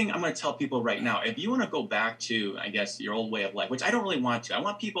 But the thing I'm going to tell people right now, if you want to go back to, I guess, your old way of life, which I don't really want to. I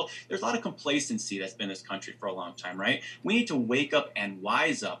want people, there's a lot of complacency that's been in this country for a long time, right? We need to wake up and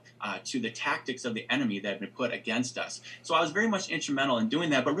wise up to the tactics of the enemy that have been put against us. So I was very much instrumental in doing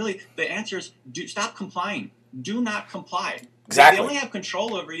that. But really, the answer is stop complying. Do not comply. Exactly. They only have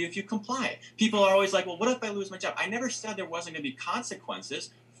control over you if you comply. People are always like, well, what if I lose my job? I never said there wasn't going to be consequences.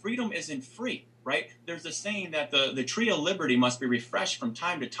 Freedom isn't free, right? There's a saying that the tree of liberty must be refreshed from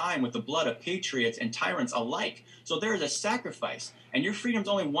time to time with the blood of patriots and tyrants alike. So there is a sacrifice, and your freedom's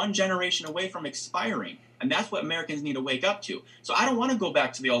only one generation away from expiring. And that's what Americans need to wake up to. So I don't want to go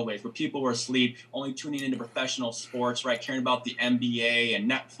back to the old ways where people were asleep, only tuning into professional sports, right, caring about the NBA and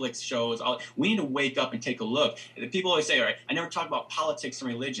Netflix shows. We need to wake up and take a look. People always say, all right, I never talk about politics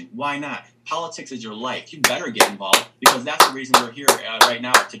and religion. Why not? Politics is your life. You better get involved because that's the reason we're here right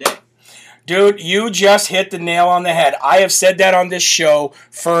now today. Dude, you just hit the nail on the head. I have said that on this show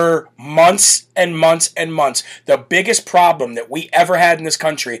for months and months and months. The biggest problem that we ever had in this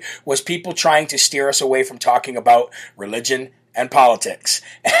country was people trying to steer us away from talking about religion and politics.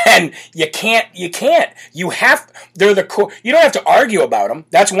 And you can't. They're the core. You don't have to argue about them.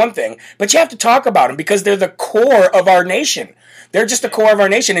 That's one thing. But you have to talk about them because they're the core of our nation. They're just the core of our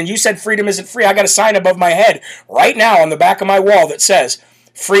nation. And you said freedom isn't free. I got a sign above my head right now on the back of my wall that says,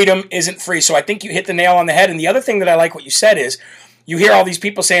 freedom isn't free. So I think you hit the nail on the head. And the other thing that I like what you said is you hear all these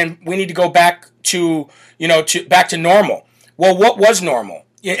people saying we need to go back to normal. Well, what was normal?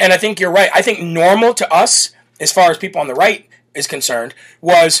 And I think you're right. I think normal to us, as far as people on the right is concerned,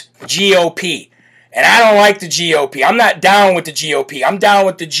 was GOP. And I don't like the GOP. I'm not down with the GOP. I'm down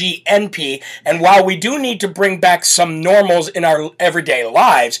with the GNP. And while we do need to bring back some normals in our everyday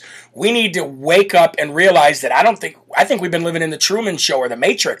lives, we need to wake up and realize that I think we've been living in the Truman Show or the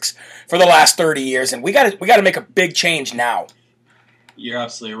Matrix for the last 30 years, and we got to make a big change now. You're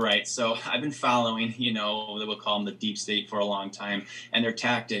absolutely right. So I've been following, they will call them the deep state for a long time, and their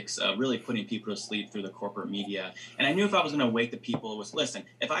tactics of really putting people to sleep through the corporate media. And I knew if I was going to wake the people, listen,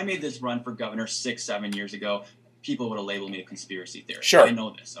 if I made this run for governor 6-7 years ago, people would have labeled me a conspiracy theorist. Sure. I know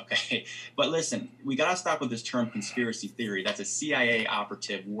this, okay? But listen, we got to stop with this term conspiracy theory. That's a CIA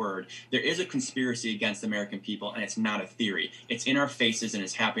operative word. There is a conspiracy against the American people, and it's not a theory. It's in our faces, and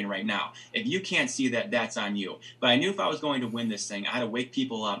it's happening right now. If you can't see that, that's on you. But I knew if I was going to win this thing, I had to wake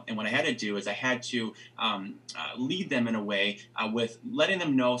people up, and what I had to do is I had to lead them in a way with letting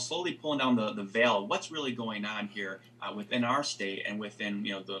them know, slowly pulling down the veil of what's really going on here within our state and within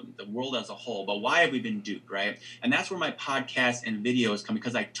the world as a whole. But why have we been duped, right? And that's where my podcasts and videos come,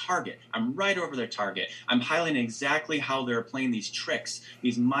 because I'm right over their target. I'm highlighting exactly how they're playing these tricks,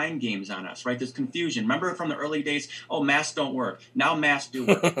 these mind games on us, right? This confusion. Remember from the early days, masks don't work. Now masks do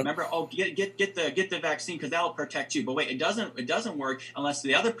work. Remember, get the vaccine because that'll protect you. But wait, it doesn't work unless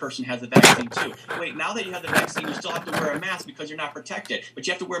the other person has the vaccine too. Wait, now that you have the vaccine, you still have to wear a mask because you're not protected. But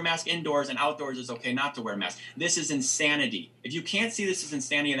you have to wear a mask indoors, and outdoors is okay not to wear a mask. This is insanity. If you can't see this is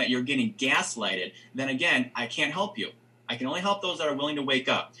insanity and that you're getting gaslighted, then again, I can't help you. I can only help those that are willing to wake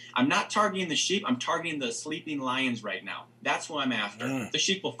up. I'm not targeting the sheep. I'm targeting the sleeping lions right now. That's what I'm after. The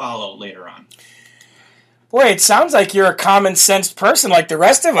sheep will follow later on. Boy, it sounds like you're a common sense person like the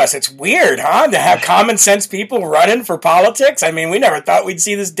rest of us. It's weird, huh? To have common sense people running for politics. I mean, we never thought we'd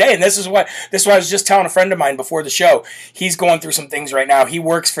see this day. And this is what I was just telling a friend of mine before the show. He's going through some things right now. He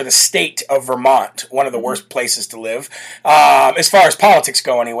works for the state of Vermont, one of the worst places to live, as far as politics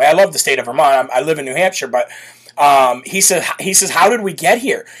go anyway. I love the state of Vermont. I live in New Hampshire, but He says, how did we get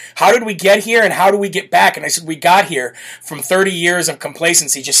here? How did we get here, and how do we get back? And I said, we got here from 30 years of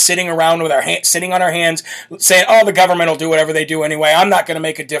complacency, just sitting around with sitting on our hands, saying, oh, the government will do whatever they do anyway. I'm not going to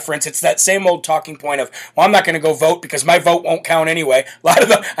make a difference. It's that same old talking point of, well, I'm not going to go vote because my vote won't count anyway.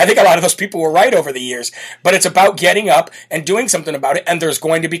 I think a lot of those people were right over the years. But it's about getting up and doing something about it, and there's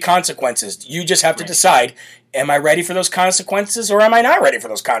going to be consequences. You just have to decide, am I ready for those consequences, or am I not ready for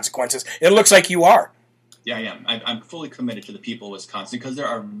those consequences? It looks like you are. Yeah, I am. I'm fully committed to the people of Wisconsin because there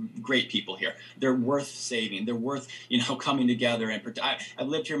are great people here. They're worth saving. They're worth, coming together. And I've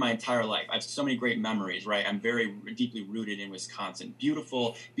lived here my entire life. I have so many great memories, right? I'm very deeply rooted in Wisconsin.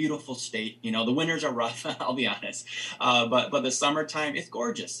 Beautiful, beautiful state. The winters are rough, I'll be honest. But the summertime, it's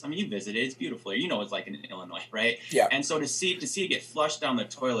gorgeous. I mean, you visited. It's beautiful. It's like in Illinois, right? Yeah. And so to see it get flushed down the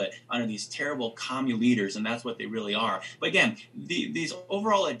toilet under these terrible commie leaders, and that's what they really are. But again, these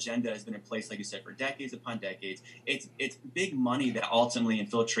overall agenda has been in place, like you said, for decades upon decades. It's big money that ultimately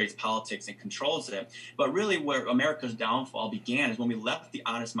infiltrates politics and controls it. But really where America's downfall began is when we left the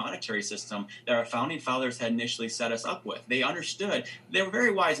honest monetary system that our founding fathers had initially set us up with. They understood. They were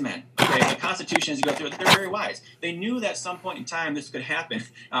very wise men. Okay, the Constitution, as you go through it, they're very wise. They knew that at some point in time this could happen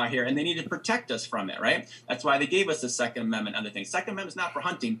here, and they needed to protect us from it, right? That's why they gave us the Second Amendment and other things. Second Amendment is not for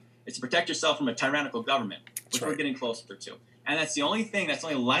hunting. It's to protect yourself from a tyrannical government, which we're getting closer to. And that's the only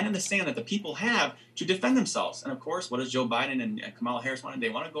line in the sand that the people have to defend themselves. And of course, what does Joe Biden and Kamala Harris want? They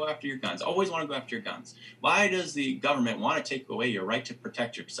want to go after your guns. Always want to go after your guns. Why does the government want to take away your right to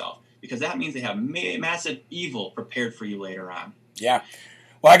protect yourself? Because that means they have massive evil prepared for you later on. Yeah.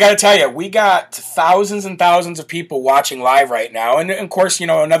 Well, I got to tell you, we got thousands and thousands of people watching live right now. And of course,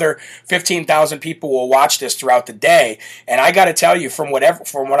 another 15,000 people will watch this throughout the day. And I got to tell you, from what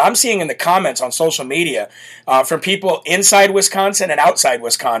I'm seeing in the comments on social media, from people inside Wisconsin and outside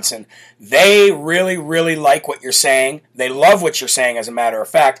Wisconsin, they really, really like what you're saying. They love what you're saying, as a matter of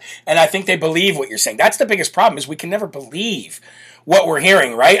fact. And I think they believe what you're saying. That's the biggest problem, is we can never believe what we're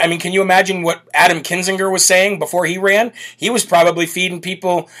hearing, right? I mean, can you imagine what Adam Kinzinger was saying before he ran? He was probably feeding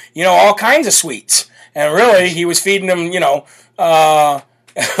people, all kinds of sweets. And really, he was feeding them,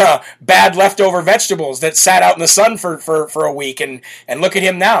 bad leftover vegetables that sat out in the sun for a week. And look at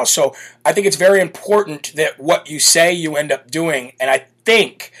him now. So I think it's very important that what you say you end up doing. And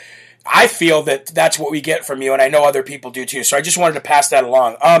I feel that that's what we get from you, and I know other people do too. So I just wanted to pass that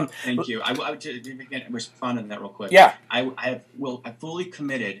along. Thank you. I respond to that real quick. Yeah. I fully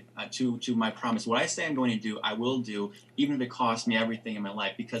committed to my promise. What I say I'm going to do, I will do, even if it costs me everything in my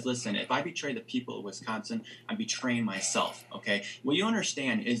life. Because listen, if I betray the people of Wisconsin, I'm betraying myself. Okay. What you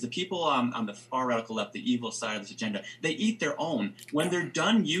understand is the people on the far radical left, the evil side of this agenda, they eat their own. When they're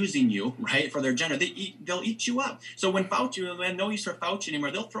done using you, right, for their agenda, they'll eat you up. So when no use for Fauci anymore,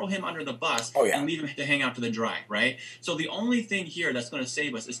 they'll throw him under the bus and leave him to hang out to the dry, right? So the only thing here that's going to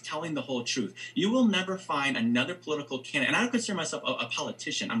save us is telling the whole truth. You will never find another political candidate, and I don't consider myself a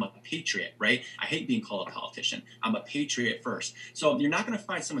politician. I'm a patriot, right? I hate being called a politician. I'm a patriot first. So you're not going to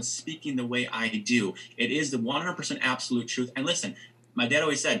find someone speaking the way I do. It is the 100% absolute truth. And listen, my dad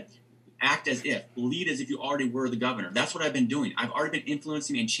always said, act as if, lead as if you already were the governor. That's what I've been doing. I've already been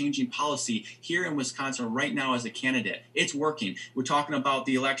influencing and changing policy here in Wisconsin right now as a candidate. It's working. We're talking about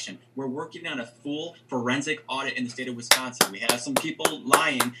the election. We're working on a full forensic audit in the state of Wisconsin. We have some people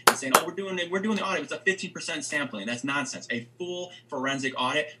lying and saying, we're doing the audit. It's a 15% sampling. That's nonsense. A full forensic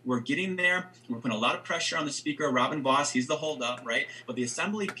audit. We're getting there. We're putting a lot of pressure on the speaker, Robin Voss. He's the holdup, right? But the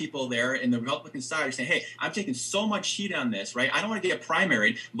assembly people there in the Republican side are saying, hey, I'm taking so much heat on this, right? I don't want to get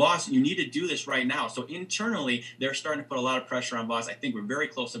primaried. Voss, you need to do this right now. So internally, they're starting to put a lot of pressure on Voss. I think we're very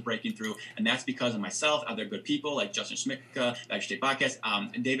close to breaking through, and that's because of myself, other good people like Justin Schmidtka, like State Bacchus,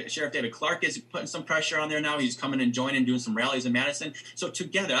 Sheriff David Clark is putting some pressure on there now. He's coming and joining, doing some rallies in Madison. So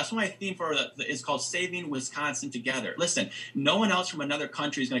together, that's why my theme is called Saving Wisconsin Together. Listen, no one else from another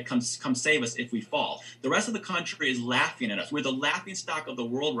country is going to come save us if we fall. The rest of the country is laughing at us. We're the laughing stock of the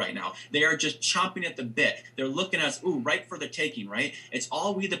world right now. They are just chomping at the bit. They're looking at us, right for the taking, right? It's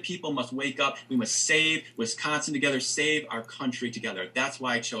all we the people must wake up. We must save Wisconsin together, save our country together. That's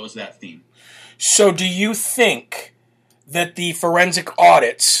why I chose that theme. So do you think that the forensic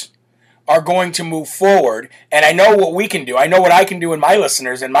audits are going to move forward? And I know what we can do. I know what I can do, and my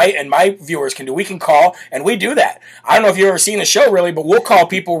listeners and my viewers can do. We can call, and we do that. I don't know if you've ever seen the show, really, but we'll call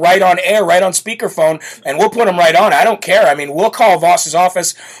people right on air, right on speakerphone, and we'll put them right on. I don't care. I mean, we'll call Voss's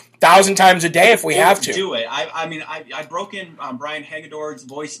office, 1,000 times a day if we have to. Do it. I mean, I broke in Brian Hagedorn's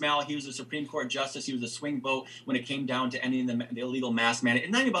voicemail. He was a Supreme Court justice. He was a swing vote when it came down to ending the illegal mask mandate.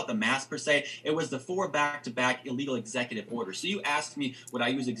 It's not even about the mask per se. It was the 4 back-to-back illegal executive orders. So you asked me, would I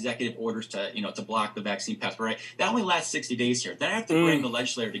use executive orders to block the vaccine passport? Right? That only lasts 60 days here. Then I have to bring the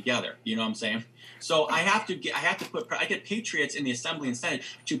legislature together. You know what I'm saying? So I get patriots in the Assembly and Senate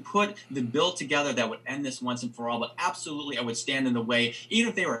to put the bill together that would end this once and for all. But absolutely, I would stand in the way, even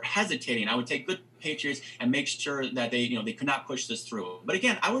if they were hesitating. I would take good patriots and make sure that they could not push this through. But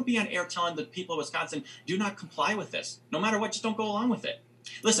again, I would be on air telling the people of Wisconsin, do not comply with this. No matter what, just don't go along with it.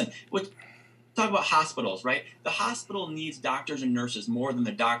 Listen, talk about hospitals, right? The hospital needs doctors and nurses more than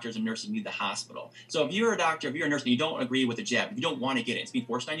the doctors and nurses need the hospital. So if you're a doctor, if you're a nurse, and you don't agree with the jab, if you don't want to get it, it's being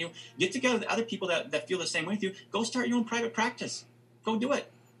forced on you, get together with other people that feel the same way with you. Go start your own private practice. Go do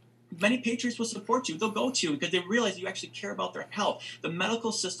it. Many patriots will support you. They'll go to you because they realize you actually care about their health. The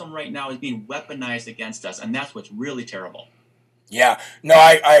medical system right now is being weaponized against us, and that's what's really terrible. Yeah, no,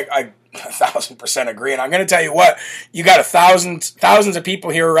 I 1,000% agree. And I'm going to tell you what, you got thousands of people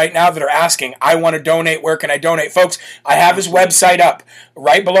here right now that are asking, I want to donate. Where can I donate? Folks, I have his website up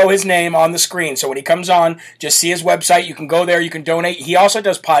right below his name on the screen. So when he comes on, just see his website. You can go there. You can donate. He also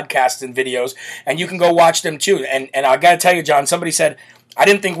does podcasts and videos, and you can go watch them too. And I got to tell you, John, somebody said, I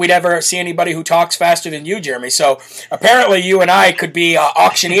didn't think we'd ever see anybody who talks faster than you, Jeremy. So apparently you and I could be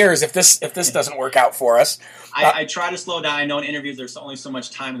auctioneers if this doesn't work out for us. I try to slow down. I know in interviews there's only so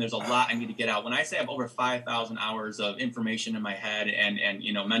much time and there's a lot I need to get out. When I say I have over 5,000 hours of information in my head and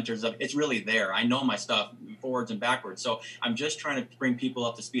mentors, it's really there. I know my stuff forwards and backwards. So I'm just trying to bring people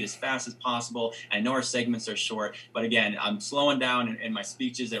up to speed as fast as possible. I know our segments are short, but again, I'm slowing down in my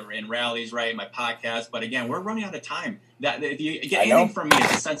speeches and rallies, right, my podcast. But again, we're running out of time. That if you get anything from me,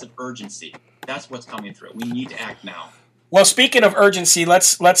 it's a sense of urgency. That's what's coming through. We need to act now. Well, speaking of urgency,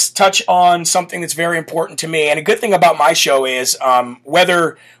 let's touch on something that's very important to me. And a good thing about my show is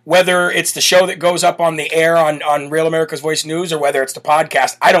whether it's the show that goes up on the air on Real America's Voice News or whether it's the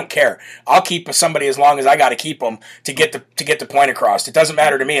podcast, I don't care. I'll keep somebody as long as I got to keep them to get the point across. It doesn't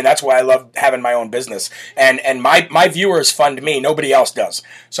matter to me, and that's why I love having my own business. And my viewers fund me. Nobody else does.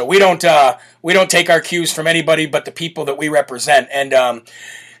 So we don't take our cues from anybody but the people that we represent. And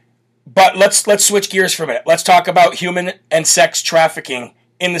but let's switch gears for a minute. Let's talk about human and sex trafficking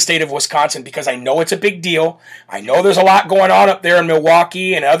in the state of Wisconsin, because I know it's a big deal. I know there's a lot going on up there in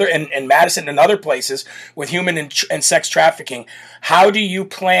Milwaukee and Madison and other places with human and sex trafficking. How do you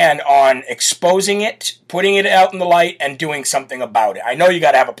plan on exposing it, putting it out in the light, and doing something about it? I know you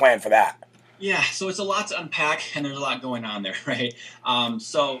got to have a plan for that. Yeah, so it's a lot to unpack, and there's a lot going on there, right?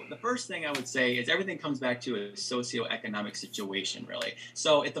 So the first thing I would say is everything comes back to a socioeconomic situation, really.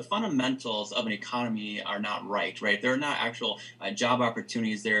 So if the fundamentals of an economy are not right, there are not actual job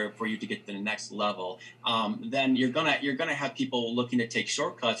opportunities there for you to get to the next level, then you're gonna have people looking to take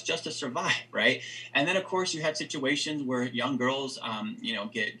shortcuts just to survive, right? And then of course you have situations where young girls,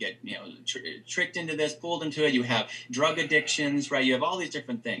 get tricked into this, pulled into it. You have drug addictions, right? You have all these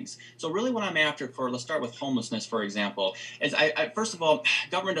different things. So really, what I'm after let's start with homelessness, for example, is first of all,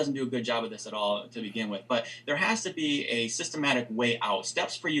 government doesn't do a good job of this at all to begin with, but there has to be a systematic way out,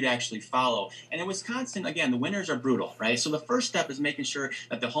 steps for you to actually follow. And in Wisconsin, again, the winters are brutal, right? So the first step is making sure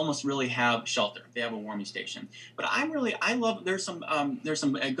that the homeless really have shelter. They have a warming station. But there's some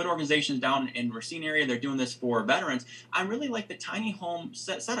good organizations down in Racine area. They're doing this for veterans. I really like the tiny home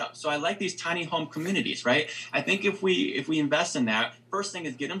setup. So I like these tiny home communities, right? I think if we invest in that, first thing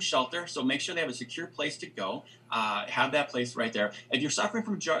is get them shelter. So make sure they have a secure place to go. Have that place right there. If you're suffering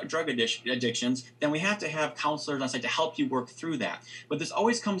from drug addictions, then we have to have counselors on site to help you work through that. But this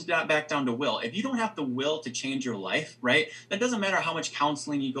always comes back down to will. If you don't have the will to change your life, right, that doesn't matter how much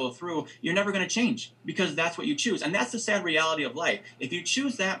counseling you go through, you're never going to change because that's what you choose. And that's the sad reality of life. If you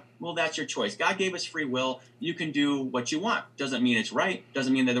choose that, well, that's your choice. God gave us free will. You can do what you want. Doesn't mean it's right.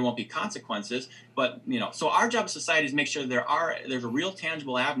 Doesn't mean that there won't be consequences. But, so our job as society is make sure there's a real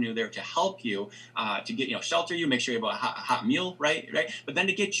tangible avenue there to help you, to get, shelter you, make sure you have a hot meal, right? But then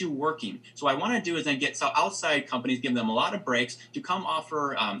to get you working. So what I want to do is then get outside companies, give them a lot of breaks to come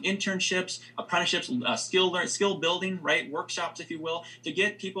offer internships, apprenticeships, skill building, right? Workshops, if you will, to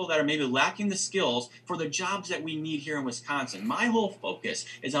get people that are maybe lacking the skills for the jobs that we need here in Wisconsin. My whole focus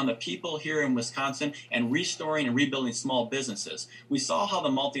is on the people here in Wisconsin and restoring and rebuilding small businesses. We saw how the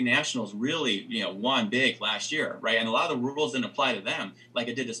multinationals really, won big last year, right? And a lot of the rules didn't apply to them like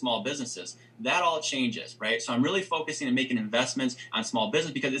it did to small businesses. That all changes, right? So I'm really focusing on making investments on small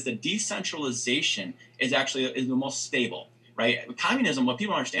business because it's the decentralization is the most stable. right? Communism, what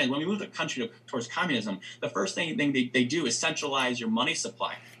people don't understand is when we move the country towards communism, the first thing they do is centralize your money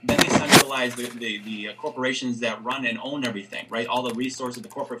supply. Then they centralize the corporations that run and own everything, right? All the resources, the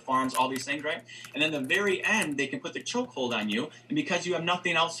corporate farms, all these things, right? And then the very end, they can put the chokehold on you. And because you have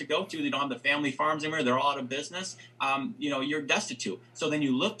nothing else to go to, they don't have the family farms anymore, they're all out of business, you're destitute. So then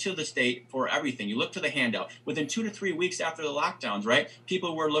you look to the state for everything. You look to the handout. Within 2 to 3 weeks after the lockdowns, right,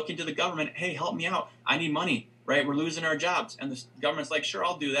 people were looking to the government, hey, help me out. I need money. Right, we're losing our jobs. And the government's like, sure,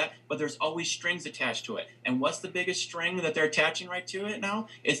 I'll do that. But there's always strings attached to it. And what's the biggest string that they're attaching right to it now?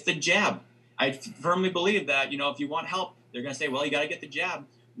 It's the jab. I firmly believe that, if you want help, they're going to say, well, you got to get the jab.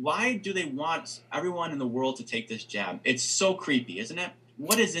 Why do they want everyone in the world to take this jab? It's so creepy, isn't it?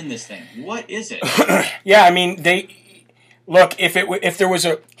 What is in this thing? What is it? Yeah, I mean, look, if there was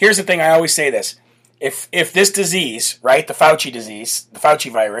here's the thing, I always say this. If this disease, right, the Fauci disease, the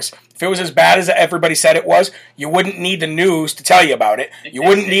Fauci virus, if it was as bad as everybody said it was, you wouldn't need the news to tell you about it. You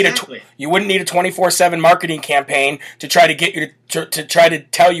wouldn't need a 24/7 marketing campaign to try to get you to try to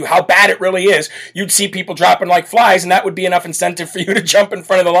tell you how bad it really is. You'd see people dropping like flies, and that would be enough incentive for you to jump in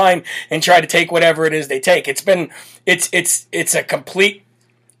front of the line and try to take whatever it is they take. It's a complete.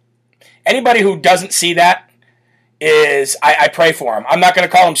 Anybody who doesn't see that is I pray for him. I'm not going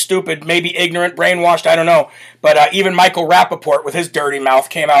to call him stupid, maybe ignorant, brainwashed, I don't know. But even Michael Rappaport with his dirty mouth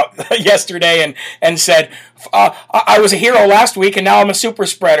came out yesterday and said, I was a hero last week and now I'm a super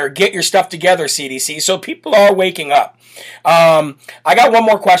spreader. Get your stuff together, CDC. So people are waking up. I got one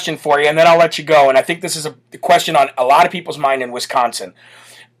more question for you and then I'll let you go. And I think this is a question on a lot of people's mind in Wisconsin.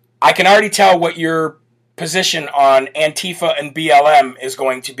 I can already tell what your position on Antifa and BLM is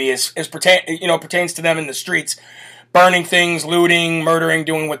going to be as pertains to them in the streets, burning things, looting, murdering,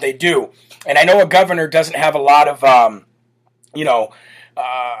 doing what they do. And I know a governor doesn't have a lot of,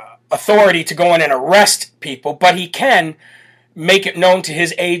 authority to go in and arrest people, but he can make it known to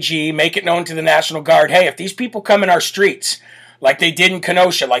his AG, make it known to the National Guard, hey, if these people come in our streets, like they did in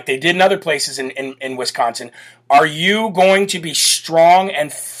Kenosha, like they did in other places in Wisconsin, are you going to be strong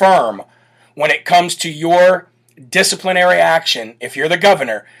and firm when it comes to your disciplinary action, if you're the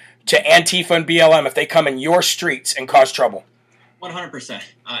governor, to Antifa and BLM if they come in your streets and cause trouble? 100%.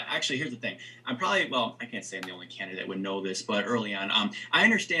 Actually, here's the thing. I can't say I'm the only candidate that would know this, but early on, I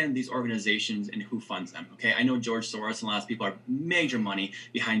understand these organizations and who funds them, okay? I know George Soros and a lot of people are major money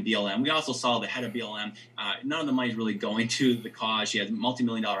behind BLM. We also saw the head of BLM. None of the money is really going to the cause. She has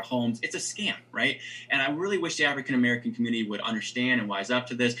multi-million-dollar homes. It's a scam, right? And I really wish the African-American community would understand and wise up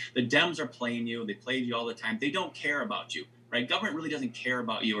to this. The Dems are playing you. They play you all the time. They don't care about you. Right, government really doesn't care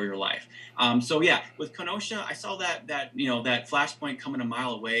about you or your life. With Kenosha, I saw that flashpoint coming a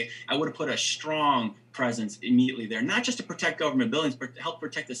mile away. I would have put a strong presence immediately there, not just to protect government buildings, but to help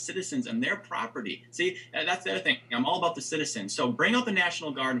protect the citizens and their property. See, that's the other thing. I'm all about the citizens. So bring out the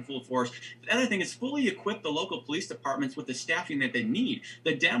National Guard in full force. The other thing is fully equip the local police departments with the staffing that they need.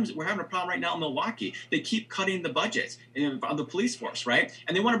 The Dems, we're having a problem right now in Milwaukee. They keep cutting the budgets of the police force, right?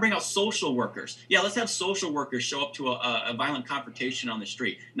 And they want to bring out social workers. Yeah, let's have social workers show up to a violent confrontation on the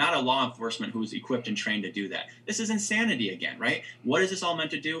street, not a law enforcement who's equipped and trained to do that. This is insanity again, right? What is this all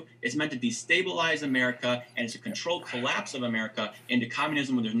meant to do? It's meant to destabilize America, and it's a controlled collapse of America into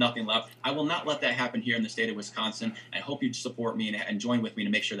communism when there's nothing left. I will not let that happen here in the state of Wisconsin. I hope you support me and join with me to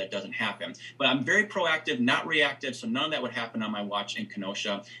make sure that doesn't happen. But I'm very proactive, not reactive, so none of that would happen on my watch in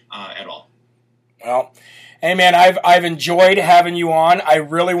Kenosha at all. Well, hey man, I've enjoyed having you on. I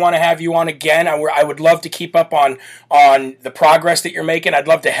really want to have you on again. I would love to keep up on the progress that you're making. I'd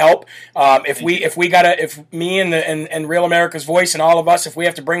love to help. If me and Real America's Voice and all of us, if we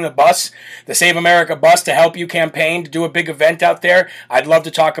have to bring the Save America bus to help you campaign to do a big event out there, I'd love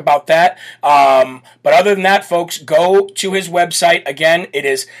to talk about that. But other than that, folks, go to his website. Again, it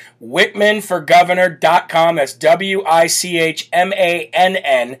is WichmannForGovernor.com. That's WICHMANN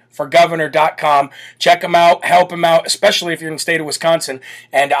for governor.com. Check him out, help him out, especially if you're in the state of Wisconsin.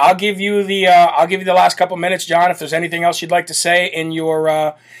 And I'll give you the last couple minutes, John, if there's anything else you'd like to say in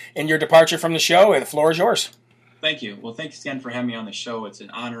your departure from the show. The floor is yours. Thank you. Well, thanks again for having me on the show. It's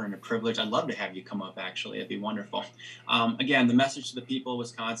an honor and a privilege. I'd love to have you come up, actually. It'd be wonderful. Again, the message to the people of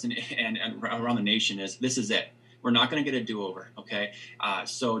Wisconsin and around the nation is this is it. We're not going to get a do-over, okay?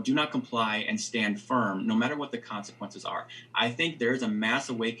 So do not comply and stand firm, no matter what the consequences are. I think there's a mass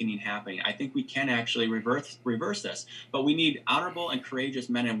awakening happening. I think we can actually reverse this, but we need honorable and courageous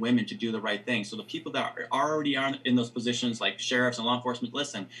men and women to do the right thing. So the people that are already in those positions, like sheriffs and law enforcement,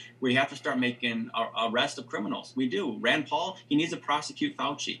 listen, we have to start making arrest of criminals. We do. Rand Paul, he needs to prosecute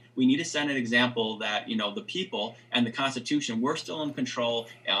Fauci. We need to send an example that, the people and the Constitution, we're still in control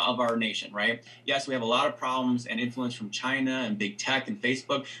of our nation, right? Yes, we have a lot of problems and influence from China and big tech and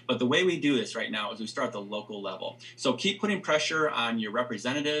Facebook. But the way we do this right now is we start at the local level. So keep putting pressure on your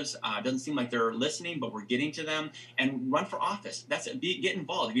representatives. It doesn't seem like they're listening, but we're getting to them. And run for office. That's it. Get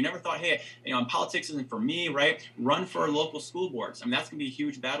involved. If you never thought, hey, politics isn't for me, right? Run for local school boards. I mean, that's going to be a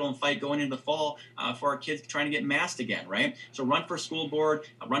huge battle and fight going into the fall for our kids trying to get masked again, right? So run for school board,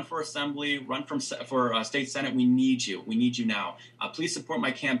 run for assembly, run for state senate. We need you. We need you now. Please support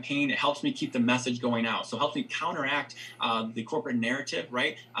my campaign. It helps me keep the message going out. So it helps me counteract the corporate narrative,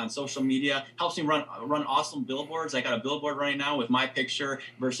 right, on social media. Helps me run awesome billboards. I got a billboard right now with my picture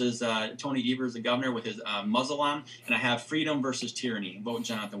versus Tony Evers, the governor, with his muzzle on, and I have freedom versus tyranny. Vote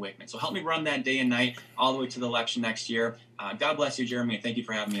Jonathon Wichmann. So help me run that day and night all the way to the election next year. God bless you, Jeremy, and thank you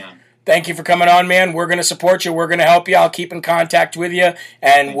for having me on. Thank you for coming on, man. We're going to support you. We're going to help you. I'll keep in contact with you,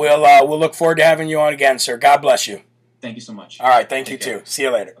 and we'll look forward to having you on again, sir. God bless you. Thank you so much. All right, thank you too. See you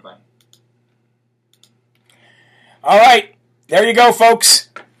later. Bye-bye. All right, there you go, folks.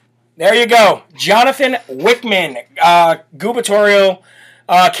 There you go. Jonathon Wichmann, gubernatorial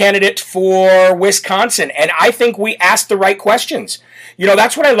candidate for Wisconsin. And I think we asked the right questions.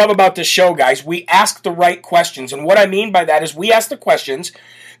 That's what I love about this show, guys. We ask the right questions. And what I mean by that is we ask the questions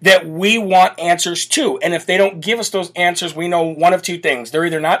that we want answers to. And if they don't give us those answers, we know one of two things. They're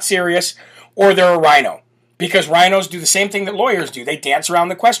either not serious or they're a rhino. Because rhinos do the same thing that lawyers do. They dance around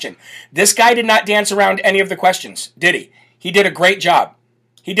the question. This guy did not dance around any of the questions, did he? He did a great job.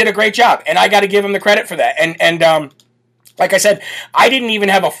 He did a great job, and I got to give him the credit for that. And like I said, I didn't even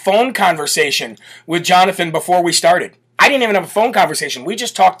have a phone conversation with Jonathon before we started. I didn't even have a phone conversation. We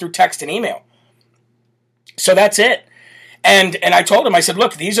just talked through text and email. So that's it. And I told him, I said,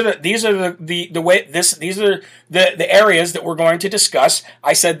 look, these are the areas that we're going to discuss.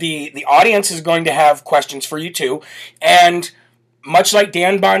 I said the audience is going to have questions for you too, and much like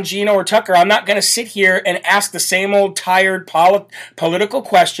Dan Bongino or Tucker, I'm not going to sit here and ask the same old tired political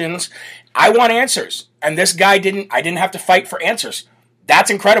questions. I want answers, and this guy didn't. I didn't have to fight for answers. That's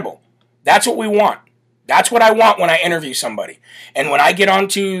incredible. That's what we want. That's what I want when I interview somebody. And when I get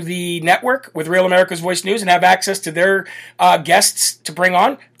onto the network with Real America's Voice News and have access to their guests to bring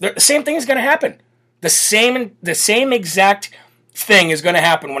on, the same thing is going to happen. The same exact thing is going to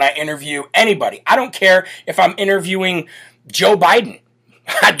happen when I interview anybody. I don't care if I'm interviewing Joe Biden.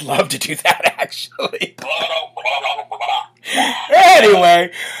 I'd love to do that, actually.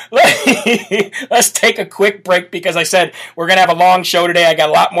 Anyway, let's take a quick break because I said we're going to have a long show today. I got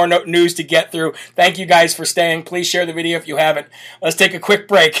a lot more news to get through. Thank you guys for staying. Please share the video if you haven't. Let's take a quick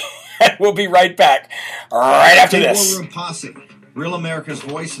break, and we'll be right back right after this. War Room Posse. Real America's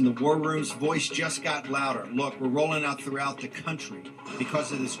Voice and the War Room's voice just got louder. Look, we're rolling out throughout the country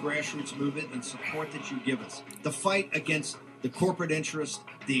because of this grassroots movement and support that you give us. The fight against the corporate interests,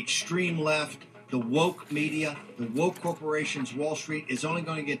 the extreme left, the woke media, the woke corporations, Wall Street, is only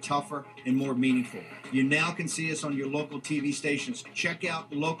going to get tougher and more meaningful. You now can see us on your local TV stations. Check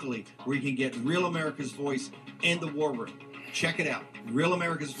out locally where you can get Real America's Voice and the War Room. Check it out. Real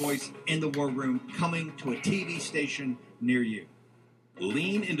America's Voice and the War Room coming to a TV station near you.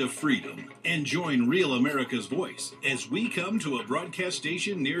 Lean into freedom and join Real America's Voice as we come to a broadcast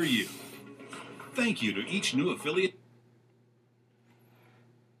station near you. Thank you to each new affiliate.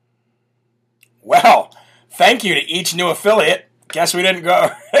 Well, thank you to each new affiliate. Guess we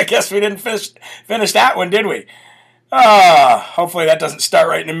didn't finish that one, did we? Hopefully that doesn't start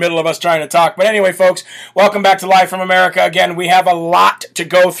right in the middle of us trying to talk. But anyway, folks, welcome back to Live from America. Again, we have a lot to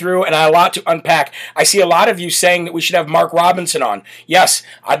go through and a lot to unpack. I see a lot of you saying that we should have Mark Robinson on. Yes,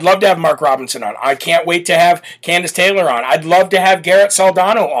 I'd love to have Mark Robinson on. I can't wait to have Candace Taylor on. I'd love to have Garrett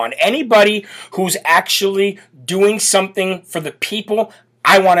Soldano on. Anybody who's actually doing something for the people,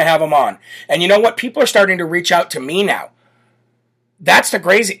 I want to have them on. And you know what? People are starting to reach out to me now. That's the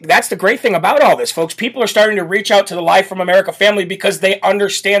great thing about all this, folks. People are starting to reach out to the Live from America family because they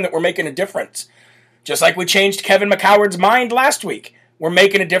understand that we're making a difference. Just like we changed Kevin McCoward's mind last week. We're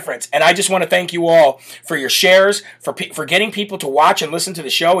making a difference. And I just want to thank you all for your shares, for getting people to watch and listen to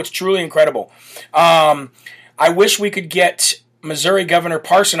the show. It's truly incredible. I wish we could get Missouri Governor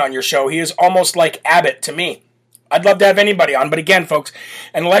Parson on your show. He is almost like Abbott to me. I'd love to have anybody on. But again, folks,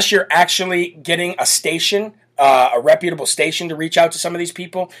 unless you're actually getting a station, a reputable station to reach out to some of these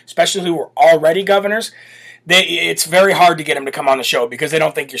people, especially who are already governors, it's very hard to get them to come on the show because they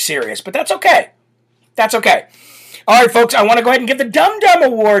don't think you're serious. But that's okay. That's okay. All right, folks, I want to go ahead and give the Dum Dum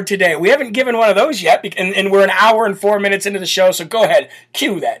Award today. We haven't given one of those yet, and we're an hour and 4 minutes into the show, so go ahead,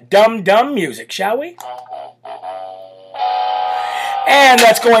 cue that Dum Dum music, shall we? And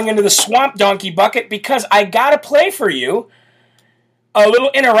that's going into the Swamp Donkey bucket because I got to play for you a little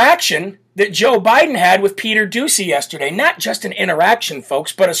interaction that Joe Biden had with Peter Doocy yesterday. Not just an interaction,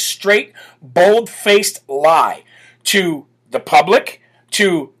 folks, but a straight, bold-faced lie to the public,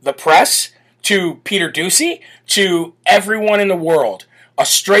 to the press, to Peter Doocy, to everyone in the world. A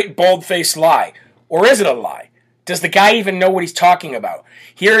straight, bold-faced lie. Or is it a lie? Does the guy even know what he's talking about?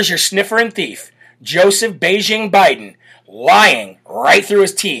 Here is your sniffer and thief, Joseph Beijing Biden, lying right through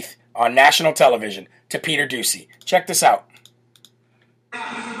his teeth on national television to Peter Doocy. Check this out.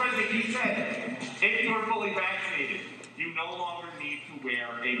 Mr. President, you said if you're fully vaccinated, you no longer need to wear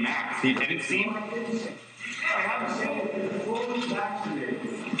a mask. And it seems I have said you're fully vaccinated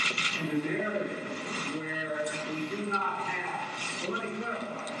in an area where we do not have. So let me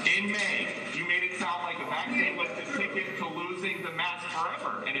clarify. in May, you made it sound like the vaccine was the ticket to losing the mask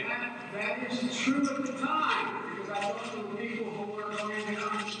forever. And That is true at the time, because I thought there were people who were going to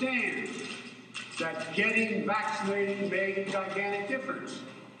understand that getting vaccinated made a gigantic difference.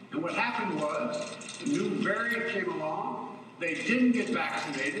 And what happened was, the new variant came along, they didn't get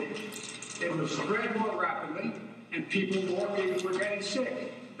vaccinated, it was spread more rapidly, and more people were getting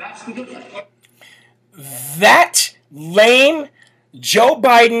sick. That's the difference. That lame Joe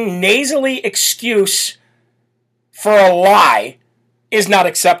Biden nasally excuse for a lie is not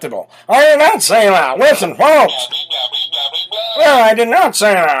acceptable. I did not say that. Listen, folks. Well, I did not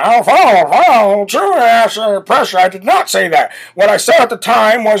say that. Oh, true pressure. I did not say that. What I said at the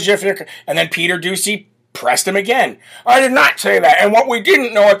time was if you... And then Peter Doocy pressed him again. I did not say that. And what we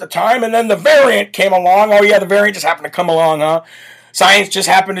didn't know at the time, and then the variant came along. Oh, yeah, the variant just happened to come along, huh? Science just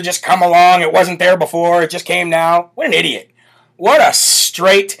happened to just come along. It wasn't there before. It just came now. What an idiot. What a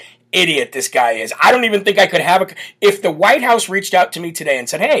straight idiot this guy is. I don't even think I could have a... If the White House reached out to me today and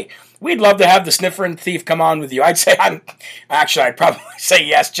said, hey, we'd love to have the sniffer and thief come on with you, I'd say, I'd probably say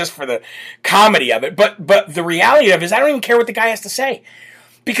yes just for the comedy of it. But the reality of it is I don't even care what the guy has to say.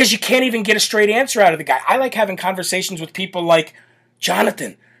 Because you can't even get a straight answer out of the guy. I like having conversations with people like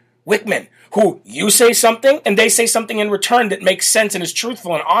Jonathon Wichmann, who you say something and they say something in return that makes sense and is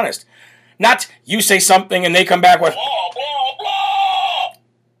truthful and honest. Not you say something and they come back with blah, blah, blah.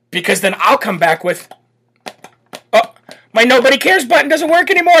 Because then I'll come back with, oh, my nobody cares button doesn't work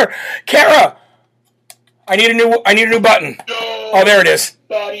anymore. Kara, I need a new button. Oh, there it is.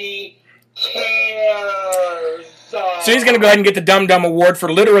 Nobody cares. So he's going to go ahead and get the Dum Dum Award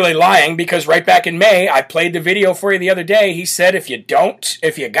for literally lying, because right back in May, I played the video for you the other day. He said if you got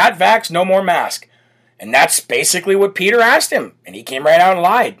vaxxed, no more mask. And that's basically what Peter asked him. And he came right out and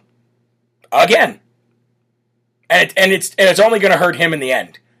lied. Again. And it's only going to hurt him in the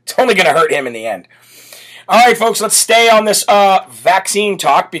end. It's only going to hurt him in the end. All right, folks, let's stay on this vaccine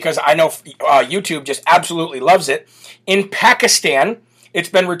talk, because I know YouTube just absolutely loves it. In Pakistan, it's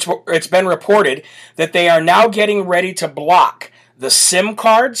been reported that they are now getting ready to block the SIM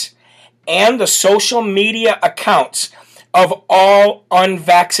cards and the social media accounts of all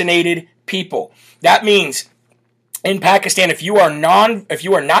unvaccinated people. That means in Pakistan, if you are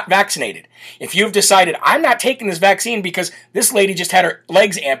not vaccinated, if you've decided, I'm not taking this vaccine because this lady just had her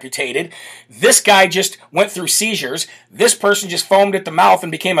legs amputated, this guy just went through seizures, this person just foamed at the mouth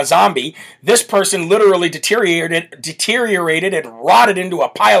and became a zombie, this person literally deteriorated and rotted into a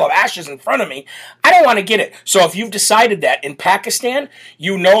pile of ashes in front of me, I don't want to get it. So if you've decided that in Pakistan,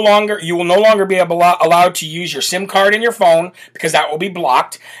 you will no longer be allowed to use your SIM card in your phone, because that will be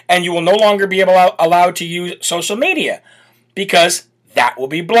blocked, and you will no longer be allowed to use social media, because that will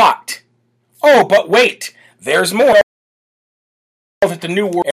be blocked. Oh, but wait, there's more. That the new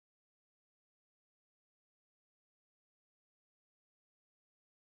world.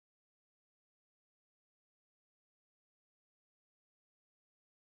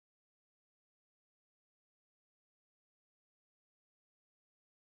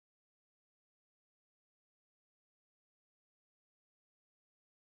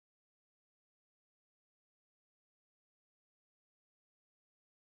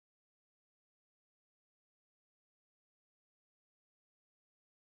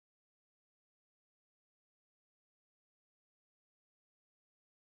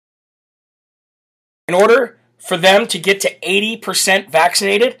 In order for them to get to 80%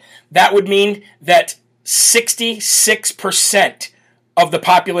 vaccinated, that would mean that 66% of the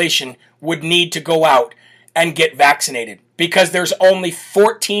population would need to go out and get vaccinated, because there's only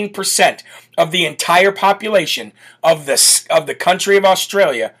 14% of the entire population of the country of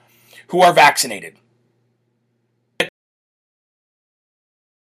Australia who are vaccinated.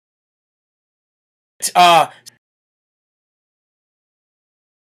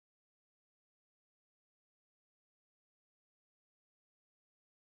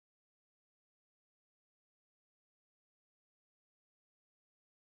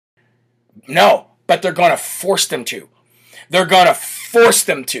 No, but they're going to force them to. They're going to force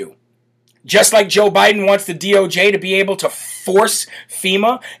them to. Just like Joe Biden wants the DOJ to be able to force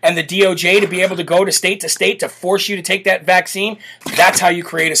FEMA and the DOJ to be able to go to state to force you to take that vaccine, that's how you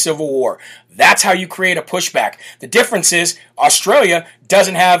create a civil war. That's how you create a pushback. The difference is Australia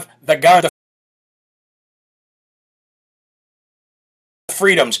doesn't have the gun, the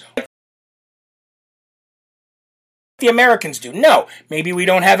freedoms the Americans do. No, maybe we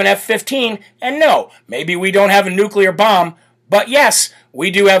don't have an F-15, and no, maybe we don't have a nuclear bomb, but yes,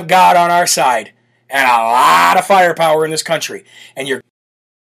 we do have God on our side and a lot of firepower in this country. And you're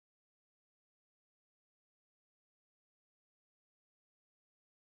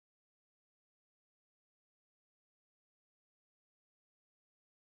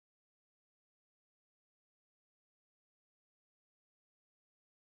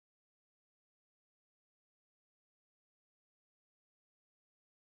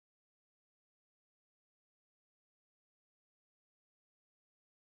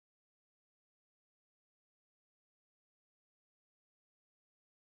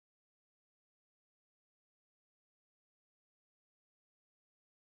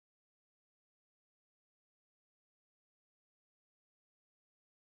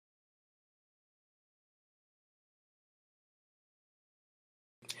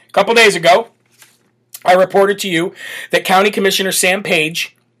a couple days ago, I reported to you that County Commissioner Sam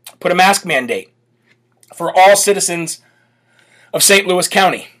Page put a mask mandate for all citizens of St. Louis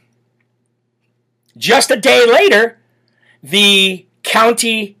County. Just a day later, the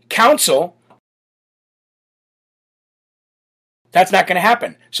county council, that's not going to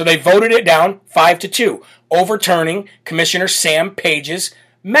happen. So they voted it down 5-2, overturning Commissioner Sam Page's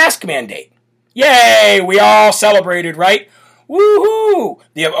mask mandate. Yay! We all celebrated, right? Woohoo!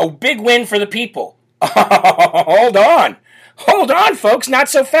 A big win for the people. Hold on, folks, not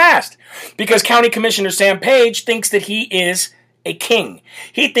so fast. Because County Commissioner Sam Page thinks that he is a king.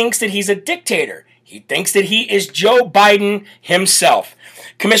 He thinks that he's a dictator. He thinks that he is Joe Biden himself.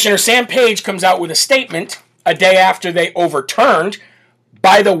 Commissioner Sam Page comes out with a statement a day after they overturned,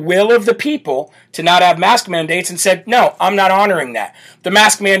 by the will of the people, to not have mask mandates and said, no, I'm not honoring that. The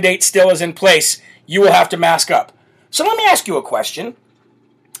mask mandate still is in place. You will have to mask up. So let me ask you a question.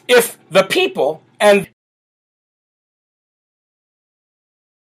 If the people and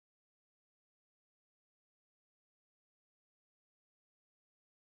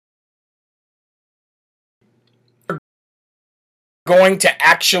going to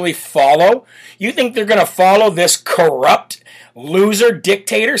actually follow, you think they're going to follow this corrupt loser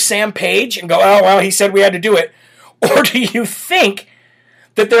dictator Sam Page and go, oh, well, he said we had to do it? Or do you think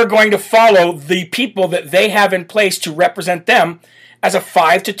that they're going to follow the people that they have in place to represent them as a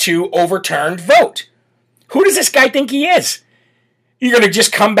 5-2 overturned vote? Who does this guy think he is? You're going to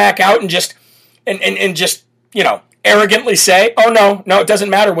just come back out and just arrogantly say, oh, no, it doesn't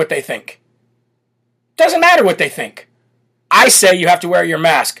matter what they think. Doesn't matter what they think. I say you have to wear your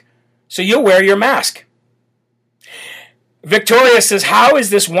mask, so you'll wear your mask. Victoria says, how is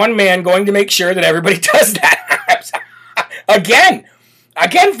this one man going to make sure that everybody does that? Again,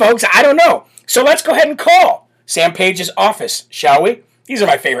 folks, I don't know. So let's go ahead and call Sam Page's office, shall we? These are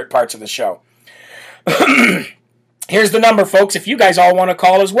my favorite parts of the show. Here's the number, folks, if you guys all want to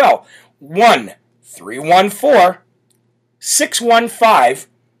call as well.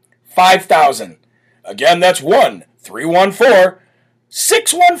 1-314-615-5000. Again, that's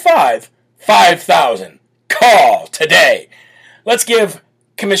 1-314-615-5000. Call today. Let's give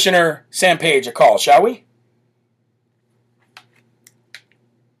Commissioner Sam Page a call, shall we?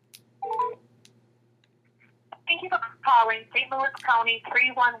 Thank you for calling St. Louis County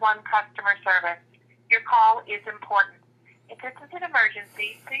 311 Customer Service. Your call is important. If this is an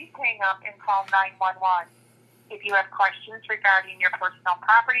emergency, please hang up and call 911. If you have questions regarding your personal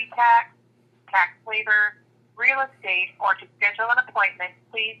property tax waiver, real estate, or to schedule an appointment,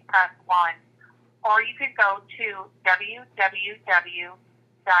 please press 1. Or you can go to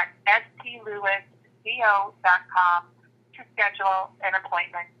www.stlewisco.com to schedule an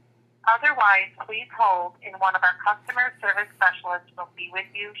appointment. Otherwise, please hold, and one of our customer service specialists will be with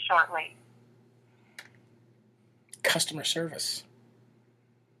you shortly. Customer service.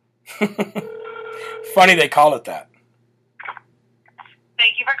 Funny they call it that.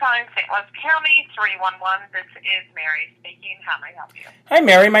 Thank you for calling St. Louis County 311. This is Mary speaking. How may I help you? Hi,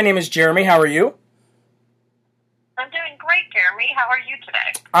 Mary. My name is Jeremy. How are you? I'm doing great, Jeremy. How are you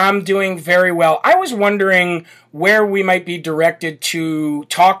today? I'm doing very well. I was wondering where we might be directed to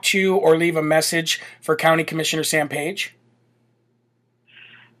talk to or leave a message for County Commissioner Sam Page.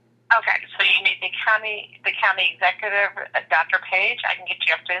 Okay, so you need the the county executive, Dr. Page. I can get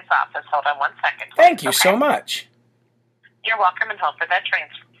you up to his office. Hold on one second. Thank you so much. You're welcome, and hold for that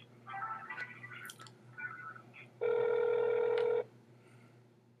transfer.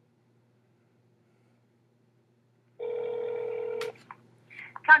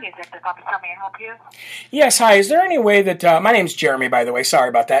 County executive office, how may I help you? Yes, hi. Is there any way that, my name's Jeremy, by the way, sorry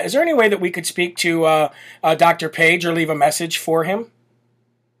about that. Is there any way that we could speak to Dr. Page or leave a message for him?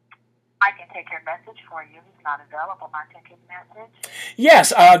 I can take your message for you. He's not available. May I take his message? Yes,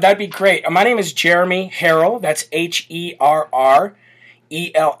 that'd be great. My name is Jeremy Harrell. That's Herrell.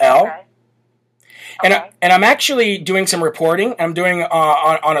 Okay. And I'm actually doing some reporting. I'm doing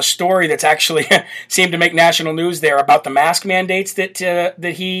on a story that's actually seemed to make national news there about the mask mandates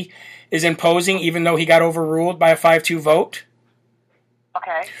that he is imposing, even though he got overruled by a 5-2 vote.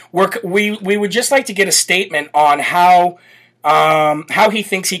 Okay. We would just like to get a statement on how he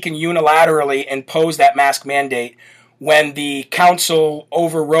thinks he can unilaterally impose that mask mandate when the council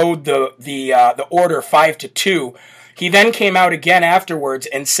overrode the order 5-2. He then came out again afterwards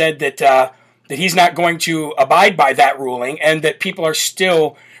and said that he's not going to abide by that ruling and that people are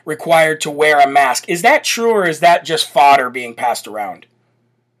still required to wear a mask. Is that true, or is that just fodder being passed around?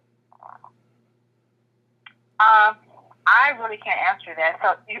 I really can't answer that. So,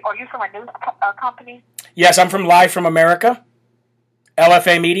 are you from a news company? Yes, I'm from Live from America,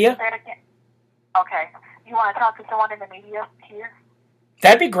 LFA Media. Say it again. Okay. You want to talk to someone in the media here?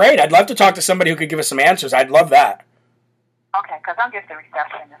 That'd be great. I'd love to talk to somebody who could give us some answers. I'd love that. Okay, because I'm just a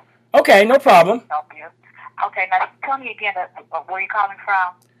receptionist. Okay, no problem. Help you. Okay, now tell me again where you're calling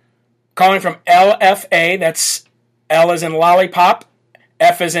from. Calling from LFA. That's L as in lollipop,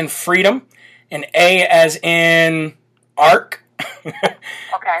 F as in freedom, and A as in arc.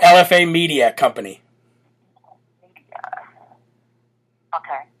 Okay. LFA Media Company. Media.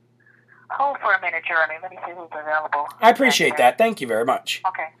 Okay. Hold for a minute, Jeremy. Let me see who's available. I appreciate that. Thank you very much.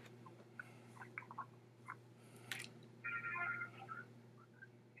 Okay.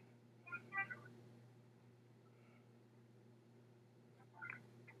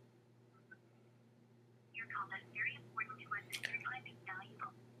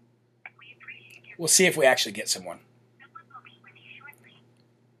 We'll see if we actually get someone.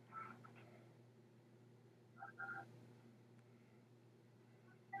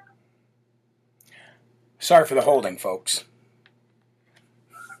 Sorry for the holding, folks.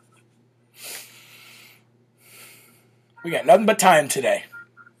 We got nothing but time today.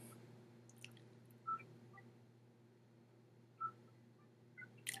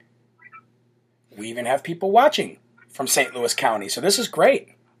 We even have people watching from St. Louis County, so this is great.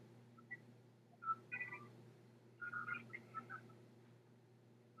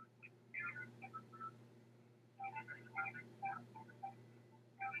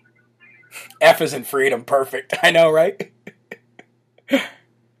 F is in freedom. Perfect. I know, right?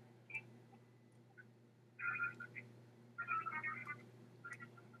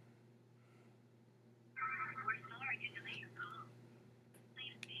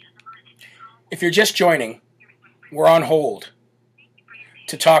 If you're just joining, we're on hold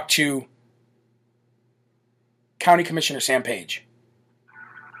to talk to County Commissioner Sam Page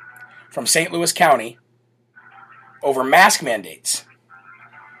from St. Louis County over mask mandates.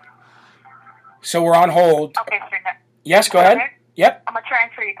 So we're on hold. Okay, sir. Yes, go ahead. Yep. I'm going to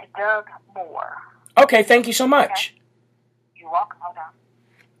transfer you to Doug Moore. Okay, thank you so much. Okay. You're welcome. Hold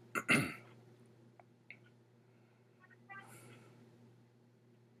on.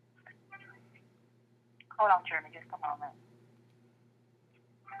 Hold on, Jeremy, just a moment.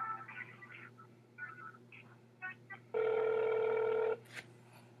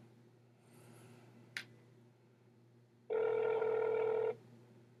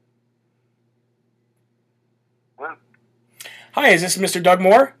 Hello? Hi, is this Mr. Doug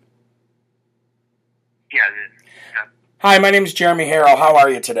Moore? Yeah, it is. Yeah. Hi, my name is Jeremy Harrell. How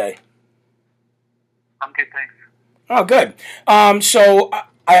are you today? I'm good, thanks. Oh, good. So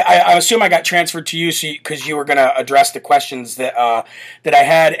I assume I got transferred to you because you were going to address the questions that I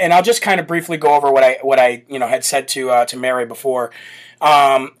had, and I'll just kind of briefly go over what I had said to Mary before.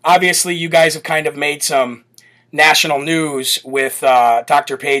 Obviously, you guys have kind of made some national news with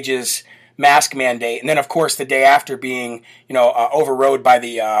Dr. Page's mask mandate, and then of course the day after being overrode by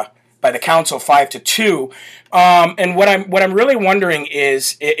the council 5-2. And what I'm really wondering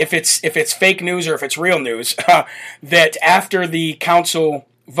is if it's fake news or if it's real news that after the council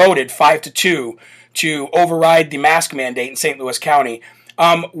voted 5-2 to override the mask mandate in St. Louis County,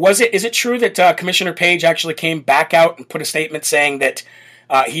 is it true that Commissioner Page actually came back out and put a statement saying that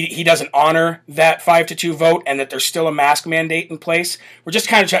he doesn't honor that 5-2 vote and that there's still a mask mandate in place? We're just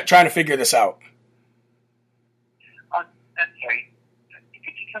kind of trying to figure this out. sorry, could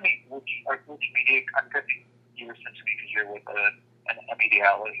you tell me which media? I'm guessing you were sent to me because you're with a media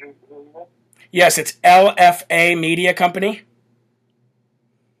outlet. Who are you with? Yes, it's LFA Media Company.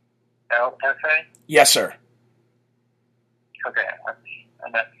 LFA? Yes, sir. Okay,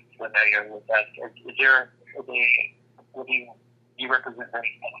 I'm not familiar with that. Is there, do you represent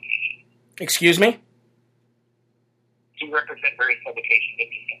various publications? Excuse me? Do you represent various publications that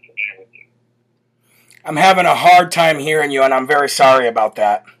you can familiar with you? I'm having a hard time hearing you, and I'm very sorry about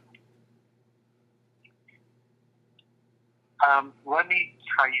that. Let me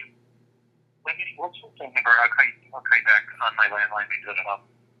try you. What's your phone number? I'll call you back on my landline. Maybe that'll help.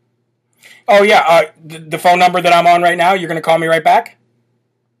 Oh, yeah, the phone number that I'm on right now, you're going to call me right back?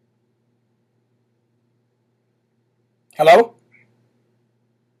 Hello?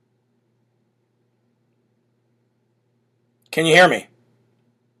 Can you hear me?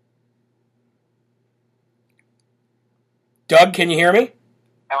 Doug, can you hear me?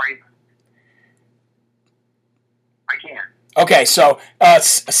 How are you? I can. Okay, so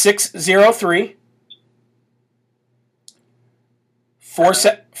 603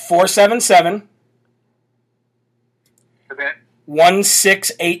 477 Okay.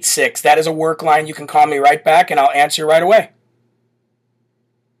 1686. That is a work line. You can call me right back, and I'll answer right away.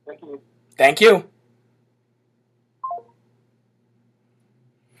 Thank you. Thank you.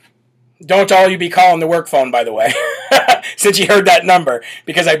 Don't all you be calling the work phone, by the way, since you heard that number,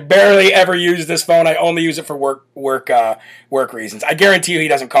 because I barely ever use this phone. I only use it for work reasons. I guarantee you he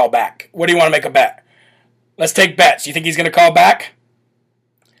doesn't call back. What do you want to make a bet? Let's take bets. You think he's going to call back?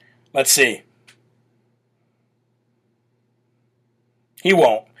 Let's see. He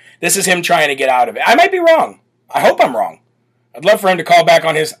won't. This is him trying to get out of it. I might be wrong. I hope I'm wrong. I'd love for him to call back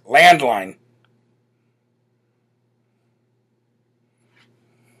on his landline.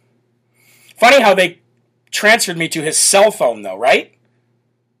 Funny how they transferred me to his cell phone, though, right?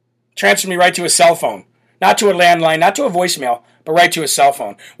 Transferred me right to his cell phone. Not to a landline, not to a voicemail, but right to his cell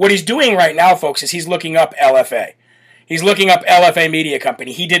phone. What he's doing right now, folks, is he's looking up LFA. He's looking up LFA Media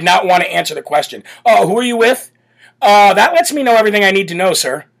Company. He did not want to answer the question. Oh, who are you with? That lets me know everything I need to know,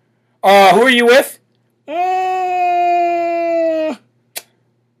 sir. Who are you with?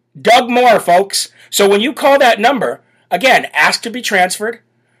 Doug Moore, folks. So when you call that number, again, ask to be transferred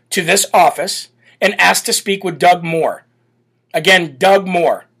to this office and ask to speak with Doug Moore. Again, Doug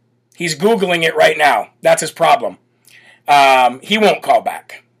Moore. He's Googling it right now. That's his problem. He won't call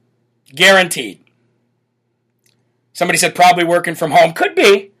back. Guaranteed. Somebody said probably working from home. Could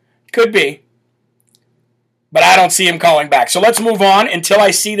be. Could be. But I don't see him calling back. So let's move on until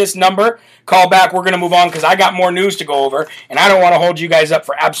I see this number. Call back. We're going to move on because I got more news to go over. And I don't want to hold you guys up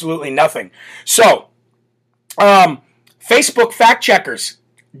for absolutely nothing. So, Facebook fact checkers.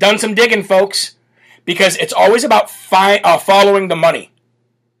 Done some digging, folks. Because it's always about following the money.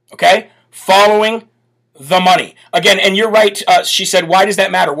 Okay? Following the money. Again, and you're right, she said, why does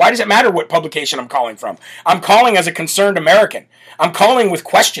that matter? Why does it matter what publication I'm calling from? I'm calling as a concerned American. I'm calling with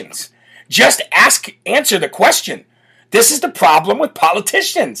questions. Just answer the question. This is the problem with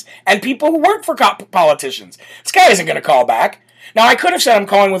politicians and people who work for politicians. This guy isn't going to call back. Now, I could have said I'm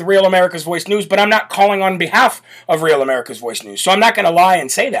calling with Real America's Voice News, but I'm not calling on behalf of Real America's Voice News. So I'm not going to lie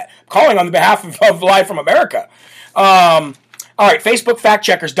and say that. I'm calling on behalf of Live from America. All right, Facebook fact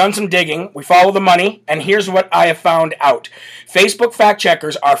checkers done some digging. We follow the money, and here's what I have found out. Facebook fact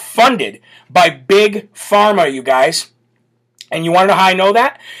checkers are funded by Big Pharma, you guys. And you want to know how I know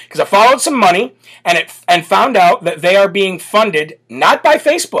that? Because I followed some money and found out that they are being funded not by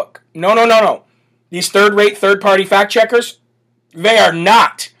Facebook. No. These third-rate, third-party fact checkers, they are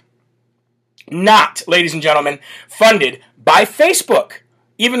not, ladies and gentlemen, funded by Facebook.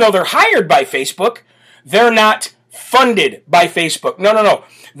 Even though they're hired by Facebook, they're not funded by Facebook. No.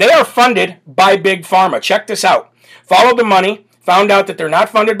 They are funded by Big Pharma. Check this out. Followed the money. Found out that they're not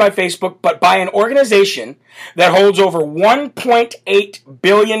funded by Facebook, but by an organization that holds over $1.8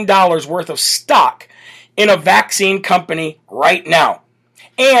 billion worth of stock in a vaccine company right now,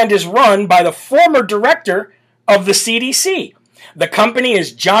 and is run by the former director of the CDC. The company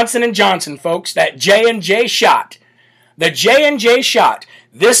is Johnson & Johnson, folks, that J&J shot. The J&J shot.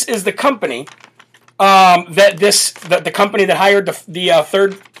 This is the company the company that hired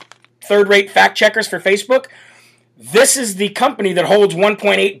the third-rate fact checkers for Facebook. This is the company that holds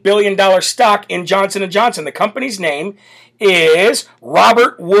 $1.8 billion stock in Johnson & Johnson. The company's name is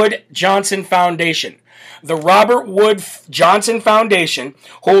Robert Wood Johnson Foundation. The Robert Wood Johnson Foundation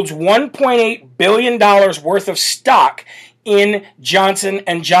holds $1.8 billion worth of stock in Johnson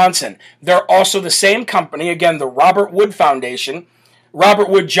 & Johnson. They're also the same company, again, the Robert Wood Foundation, Robert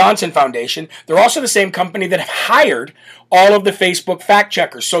Wood Johnson Foundation. They're also the same company that hired all of the Facebook fact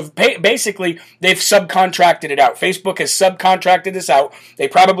checkers. So basically, they've subcontracted it out. Facebook has subcontracted this out. They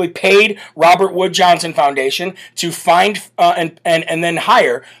probably paid Robert Wood Johnson Foundation to find and then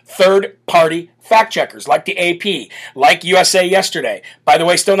hire third-party fact checkers like the AP, like USA Yesterday. By the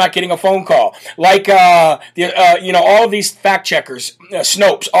way, still not getting a phone call. Like all of these fact checkers,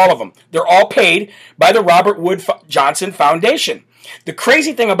 Snopes, all of them. They're all paid by the Robert Wood Johnson Foundation. The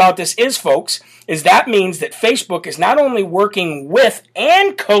crazy thing about this is, folks, is that means that Facebook is not only working with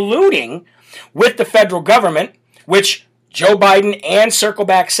and colluding with the federal government, which Joe Biden and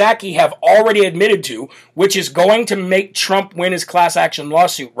Circleback Psaki have already admitted to, which is going to make Trump win his class action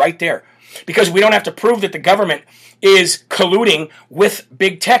lawsuit right there. Because we don't have to prove that the government is colluding with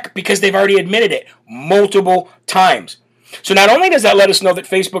big tech because they've already admitted it multiple times. So not only does that let us know that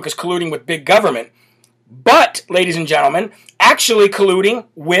Facebook is colluding with big government, but, ladies and gentlemen, actually colluding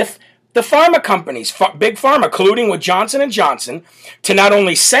with the pharma companies, Big Pharma, colluding with Johnson & Johnson to not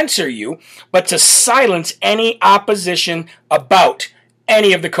only censor you, but to silence any opposition about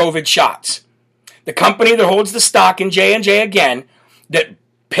any of the COVID shots. The company that holds the stock in J&J, again, that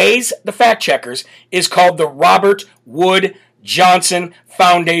pays the fact checkers, is called the Robert Wood Johnson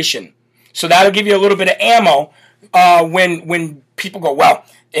Foundation. So that'll give you a little bit of ammo when people go, well,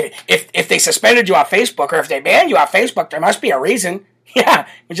 if they suspended you off Facebook or if they banned you off Facebook, there must be a reason. Yeah,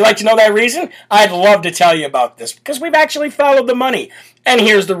 would you like to know that reason? I'd love to tell you about this because we've actually followed the money. And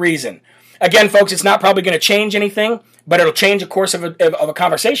here's the reason. Again, folks, it's not probably going to change anything, but it'll change the course of a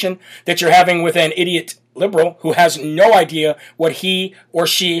conversation that you're having with an idiot liberal who has no idea what he or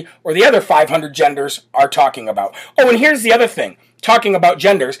she or the other 500 genders are talking about. Oh, and here's the other thing. Talking about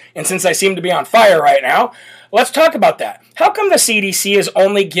genders, and since I seem to be on fire right now, let's talk about that. How come the CDC is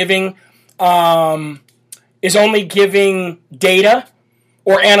only giving data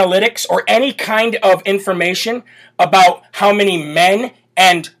or analytics or any kind of information about how many men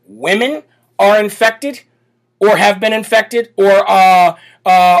and women are infected or have been infected or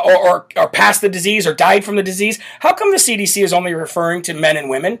passed the disease or died from the disease? How come the CDC is only referring to men and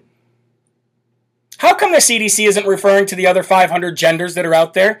women? How come the CDC isn't referring to the other 500 genders that are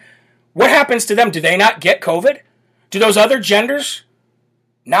out there? What happens to them? Do they not get COVID? Do those other genders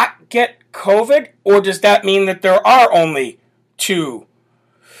not get COVID? Or does that mean that there are only 2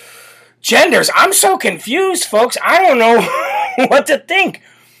 genders? I'm so confused, folks. I don't know what to think.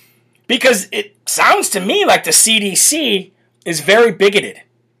 Because it sounds to me like the CDC is very bigoted,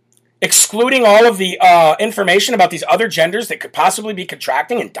 excluding all of the information about these other genders that could possibly be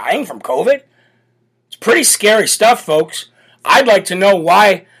contracting and dying from COVID. It's pretty scary stuff, folks. I'd like to know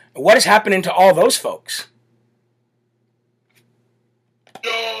what is happening to all those folks.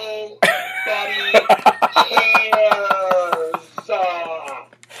 Nobody cares.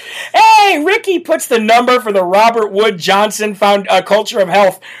 Hey, Ricky puts the number for the Robert Wood Johnson Culture of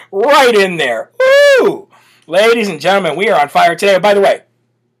Health right in there. Woo! Ladies and gentlemen, we are on fire today. By the way,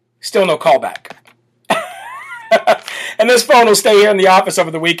 still no callback. And this phone will stay here in the office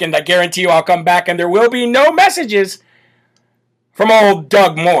over the weekend. I guarantee you I'll come back and there will be no messages from old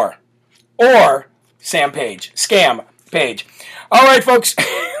Doug Moore or Sam Page. Scam Page. All right, folks,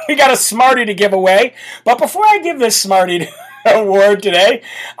 we got a Smartie to give away. But before I give this Smartie award today,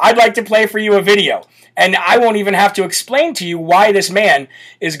 I'd like to play for you a video. And I won't even have to explain to you why this man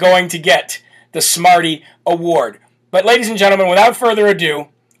is going to get the Smartie Award. But ladies and gentlemen, without further ado,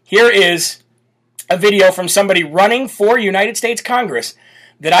 here is a video from somebody running for United States Congress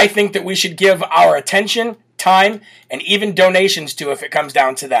that I think that we should give our attention, time, and even donations to if it comes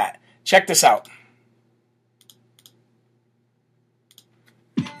down to that. Check this out.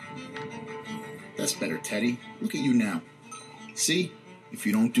 That's better, Teddy. Look at you now. See? If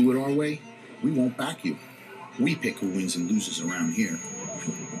you don't do it our way, we won't back you. We pick who wins and loses around here.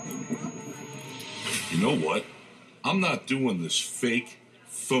 You know what? I'm not doing this fake,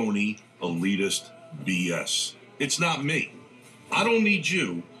 phony, elitist BS. It's not me. I don't need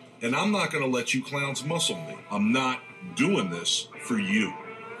you, and I'm not going to let you clowns muscle me. I'm not doing this for you.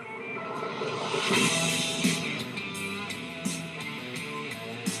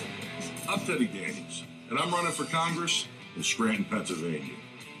 I'm Teddy Daniels, and I'm running for Congress in Scranton, Pennsylvania.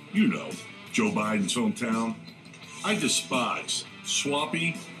 You know, Joe Biden's hometown. I despise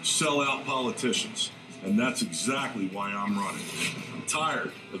swappy, sellout politicians, and that's exactly why I'm running. I'm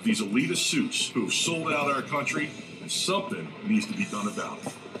tired of these elitist suits who have sold out our country, and something needs to be done about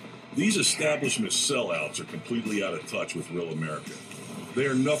it. These establishment sellouts are completely out of touch with real America. They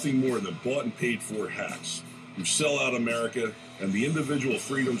are nothing more than bought and paid for hacks who sell out America and the individual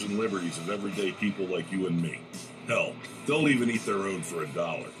freedoms and liberties of everyday people like you and me. Hell, they'll even eat their own for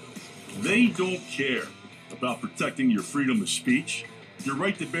 $1. They don't care about protecting your freedom of speech, your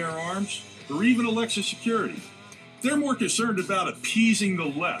right to bear arms, or even election security. They're more concerned about appeasing the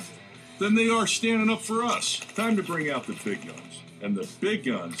left than they are standing up for us. Time to bring out the big guns. And the big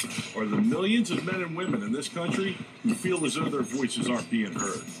guns are the millions of men and women in this country who feel as though their voices aren't being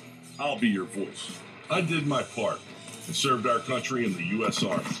heard. I'll be your voice. I did my part and served our country in the U.S.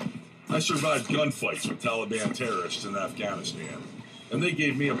 Army. I survived gunfights with Taliban terrorists in Afghanistan, and they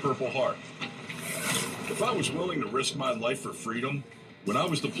gave me a Purple Heart. If I was willing to risk my life for freedom when I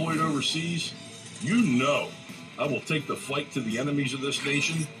was deployed overseas, you know I will take the fight to the enemies of this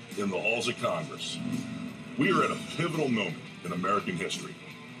nation in the halls of Congress. We are at a pivotal moment in American history.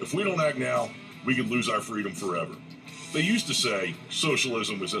 If we don't act now, we could lose our freedom forever. They used to say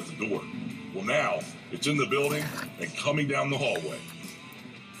socialism was at the door. Well, now it's in the building and coming down the hallway.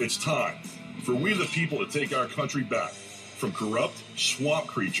 It's time for we the people to take our country back from corrupt swamp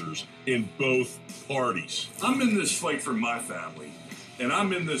creatures in both parties. I'm in this fight for my family, and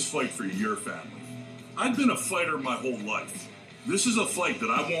I'm in this fight for your family. I've been a fighter my whole life. This is a fight that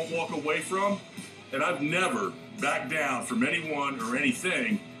I won't walk away from, and I've never backed down from anyone or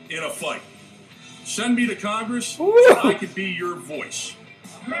anything in a fight. Send me to Congress, and I could be your voice.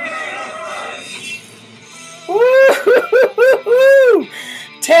 Woo!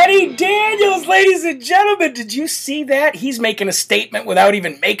 Teddy Daniels, ladies and gentlemen, did you see that? He's making a statement without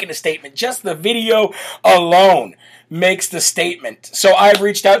even making a statement. Just the video alone makes the statement. So I've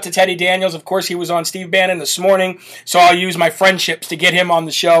reached out to Teddy Daniels. Of course, he was on Steve Bannon this morning, so I'll use my friendships to get him on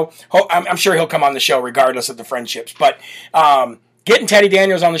the show. I'm sure he'll come on the show regardless of the friendships, but getting Teddy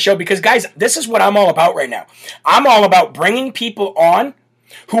Daniels on the show, because, guys, this is what I'm all about right now. I'm all about bringing people on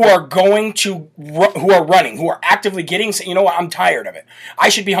who are running, who are actively getting, you know what, I'm tired of it. I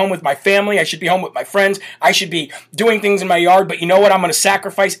should be home with my family. I should be home with my friends. I should be doing things in my yard. But you know what? I'm going to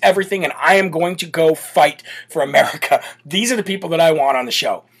sacrifice everything, and I am going to go fight for America. These are the people that I want on the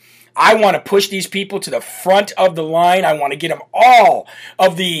show. I want to push these people to the front of the line. I want to get them all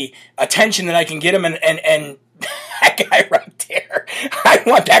of the attention that I can get them, and that guy right there, I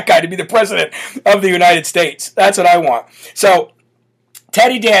want that guy to be the president of the United States. That's what I want. So,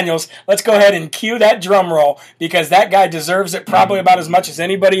 Teddy Daniels, let's go ahead and cue that drum roll, because that guy deserves it probably about as much as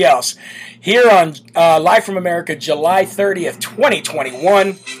anybody else. Here on Live from America, July 30th,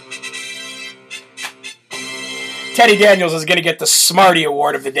 2021, Teddy Daniels is going to get the Smarty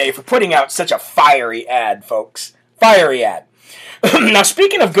Award of the day for putting out such a fiery ad, folks. Fiery ad. Now,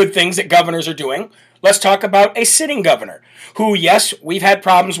 speaking of good things that governors are doing, let's talk about a sitting governor who, yes, we've had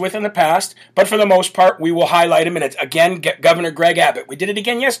problems with in the past, but for the most part, we will highlight him. And it's, again, Governor Greg Abbott. We did it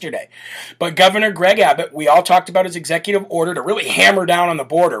again yesterday. But Governor Greg Abbott, we all talked about his executive order to really hammer down on the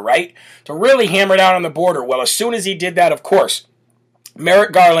border, right? To really hammer down on the border. Well, as soon as he did that, of course,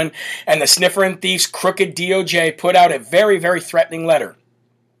 Merrick Garland and the Sniffer and Thieves crooked DOJ put out a very, very threatening letter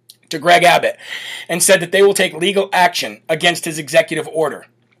to Greg Abbott and said that they will take legal action against his executive order.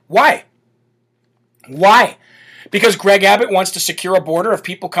 Why? Why? Because Greg Abbott wants to secure a border of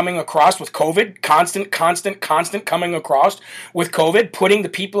people coming across with COVID, constant coming across with COVID, putting the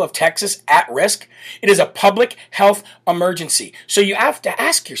people of Texas at risk. It is a public health emergency. So you have to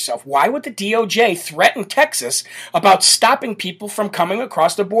ask yourself, why would the DOJ threaten Texas about stopping people from coming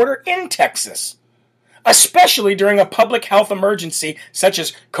across the border in Texas? Especially during a public health emergency such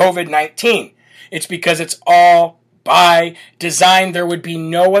as COVID-19. It's because it's all by design. There would be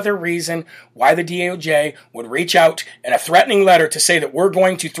no other reason why the DOJ would reach out in a threatening letter to say that we're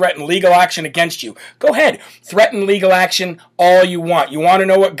going to threaten legal action against you. Go ahead, threaten legal action all you want. You want to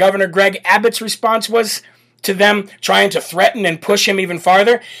know what Governor Greg Abbott's response was to them trying to threaten and push him even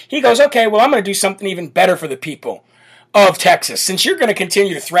farther? He goes, okay, well, I'm going to do something even better for the people of Texas. Since you're going to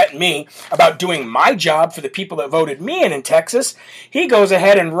continue to threaten me about doing my job for the people that voted me in Texas, he goes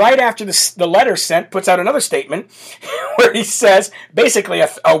ahead and right after the letter sent, puts out another statement where he says, basically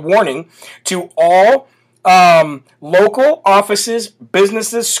a warning to all local offices,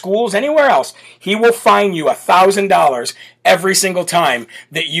 businesses, schools, anywhere else. He will fine you $1,000 every single time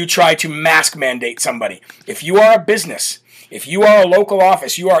that you try to mask mandate somebody. If you are a business, if you are a local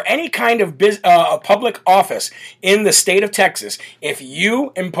office, you are any kind of a public office in the state of Texas, if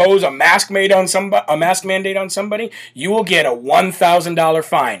you impose a mask mandate on somebody, you will get a $1,000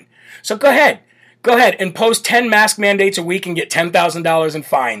 fine. So go ahead, impose 10 mask mandates a week and get $10,000 in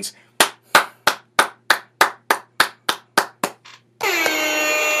fines.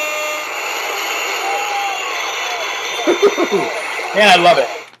 Yeah, I love it.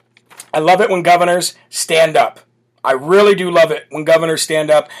 I love it when governors stand up. I really do love it when governors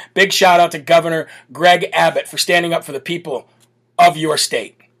stand up. Big shout out to Governor Greg Abbott for standing up for the people of your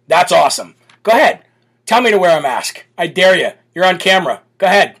state. That's awesome. Go ahead. Tell me to wear a mask. I dare you. You're on camera. Go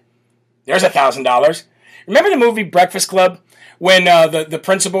ahead. There's $1,000. Remember the movie Breakfast Club when the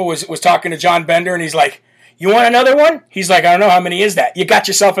principal was talking to John Bender and he's like, you want another one? He's like, I don't know, how many is that? You got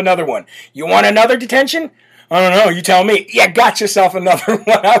yourself another one. You want another detention? I don't know, you tell me. You got yourself another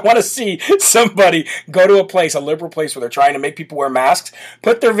one. I want to see somebody go to a place, a liberal place where they're trying to make people wear masks,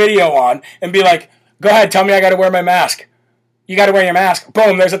 put their video on, and be like, go ahead, tell me I got to wear my mask. You got to wear your mask.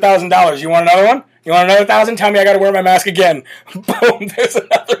 Boom, there's $1,000. You want another one? You want another 1,000? Tell me I got to wear my mask again. Boom, there's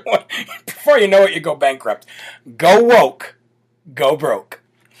another one. Before you know it, you go bankrupt. Go woke. Go broke.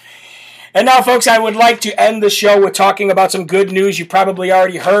 And now, folks, I would like to end the show with talking about some good news you probably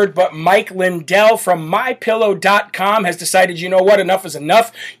already heard, but Mike Lindell from MyPillow.com has decided, you know what, enough is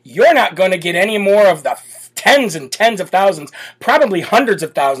enough. You're not going to get any more of the tens and tens of thousands, probably hundreds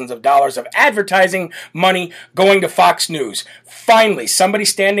of thousands of dollars of advertising money going to Fox News. Finally, somebody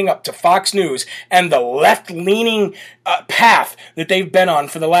standing up to Fox News and the left-leaning path that they've been on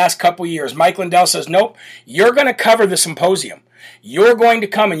for the last couple years. Mike Lindell says, nope, you're going to cover the symposium. You're going to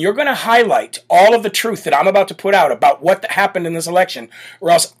come and you're going to highlight all of the truth that I'm about to put out about what happened in this election, or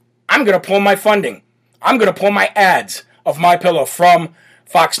else I'm going to pull my funding. I'm going to pull my ads of MyPillow from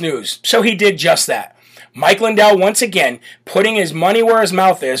Fox News. So he did just that. Mike Lindell, once again, putting his money where his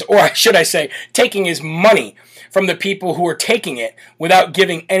mouth is, or should I say, taking his money from the people who are taking it without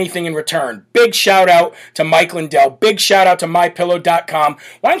giving anything in return. Big shout out to Mike Lindell. Big shout out to MyPillow.com.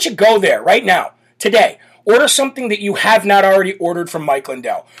 Why don't you go there right now, today? Order something that you have not already ordered from Mike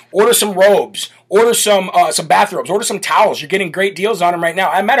Lindell. Order some robes. Order some bathrobes. Order some towels. You're getting great deals on them right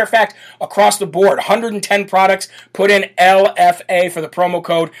now. As a matter of fact, across the board, 110 products. Put in LFA for the promo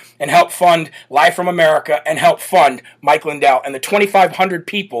code and help fund Live from America and help fund Mike Lindell and the 2,500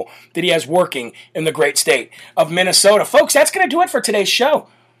 people that he has working in the great state of Minnesota. Folks, that's going to do it for today's show.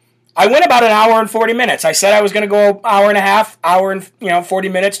 I went about an hour and 40 minutes. I said I was going to go an hour and a half, hour and 40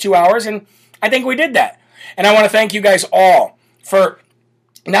 minutes, 2 hours, and I think we did that. And I want to thank you guys all for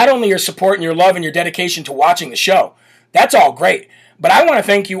not only your support and your love and your dedication to watching the show. That's all great. But I want to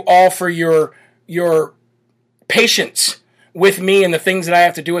thank you all for your patience with me and the things that I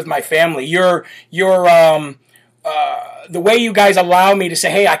have to do with my family. The way you guys allow me to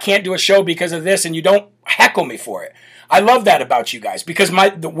say, hey, I can't do a show because of this, and you don't heckle me for it. I love that about you guys because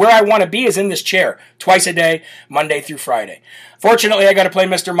where I want to be is in this chair twice a day, Monday through Friday. Fortunately, I got to play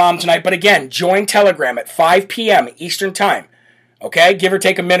Mr. Mom tonight, but again, join Telegram at 5 p.m. Eastern Time. Okay, give or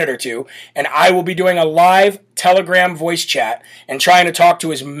take a minute or two, and I will be doing a live Telegram voice chat and trying to talk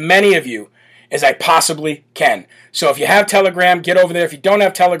to as many of you as I possibly can. So if you have Telegram, get over there. If you don't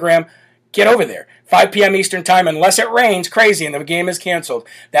have Telegram, get over there. 5 p.m. Eastern Time, unless it rains crazy and the game is canceled.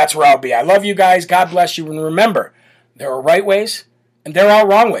 That's where I'll be. I love you guys. God bless you. And remember, there are right ways and there are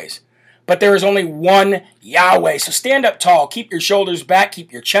wrong ways. But there is only one Yahweh. So stand up tall, keep your shoulders back,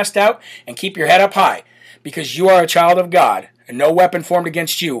 keep your chest out, and keep your head up high. Because you are a child of God, and no weapon formed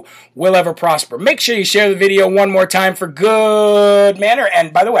against you will ever prosper. Make sure you share the video one more time for good manner.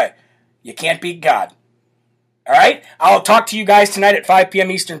 And by the way, you can't beat God. All right? I'll talk to you guys tonight at 5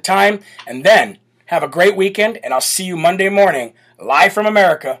 p.m. Eastern Time. And then have a great weekend, and I'll see you Monday morning, live from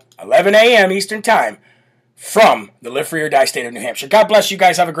America, 11 a.m. Eastern Time, from the Live Free or Die state of New Hampshire. God bless you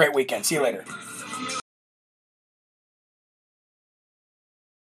guys. Have a great weekend. See you later.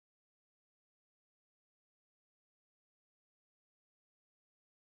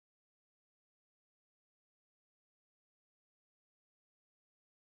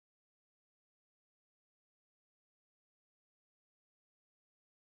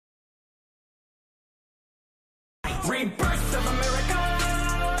 Rebirth of America.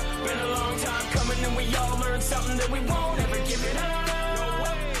 Been a long time coming and we all learned something that we won't ever give it up. No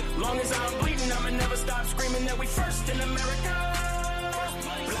way. Long as I'm bleeding, I'ma never stop screaming that we first in America.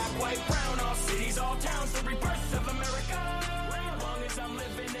 Black, white, brown, all cities, all towns, the rebirth of America. Long as I'm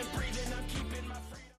living.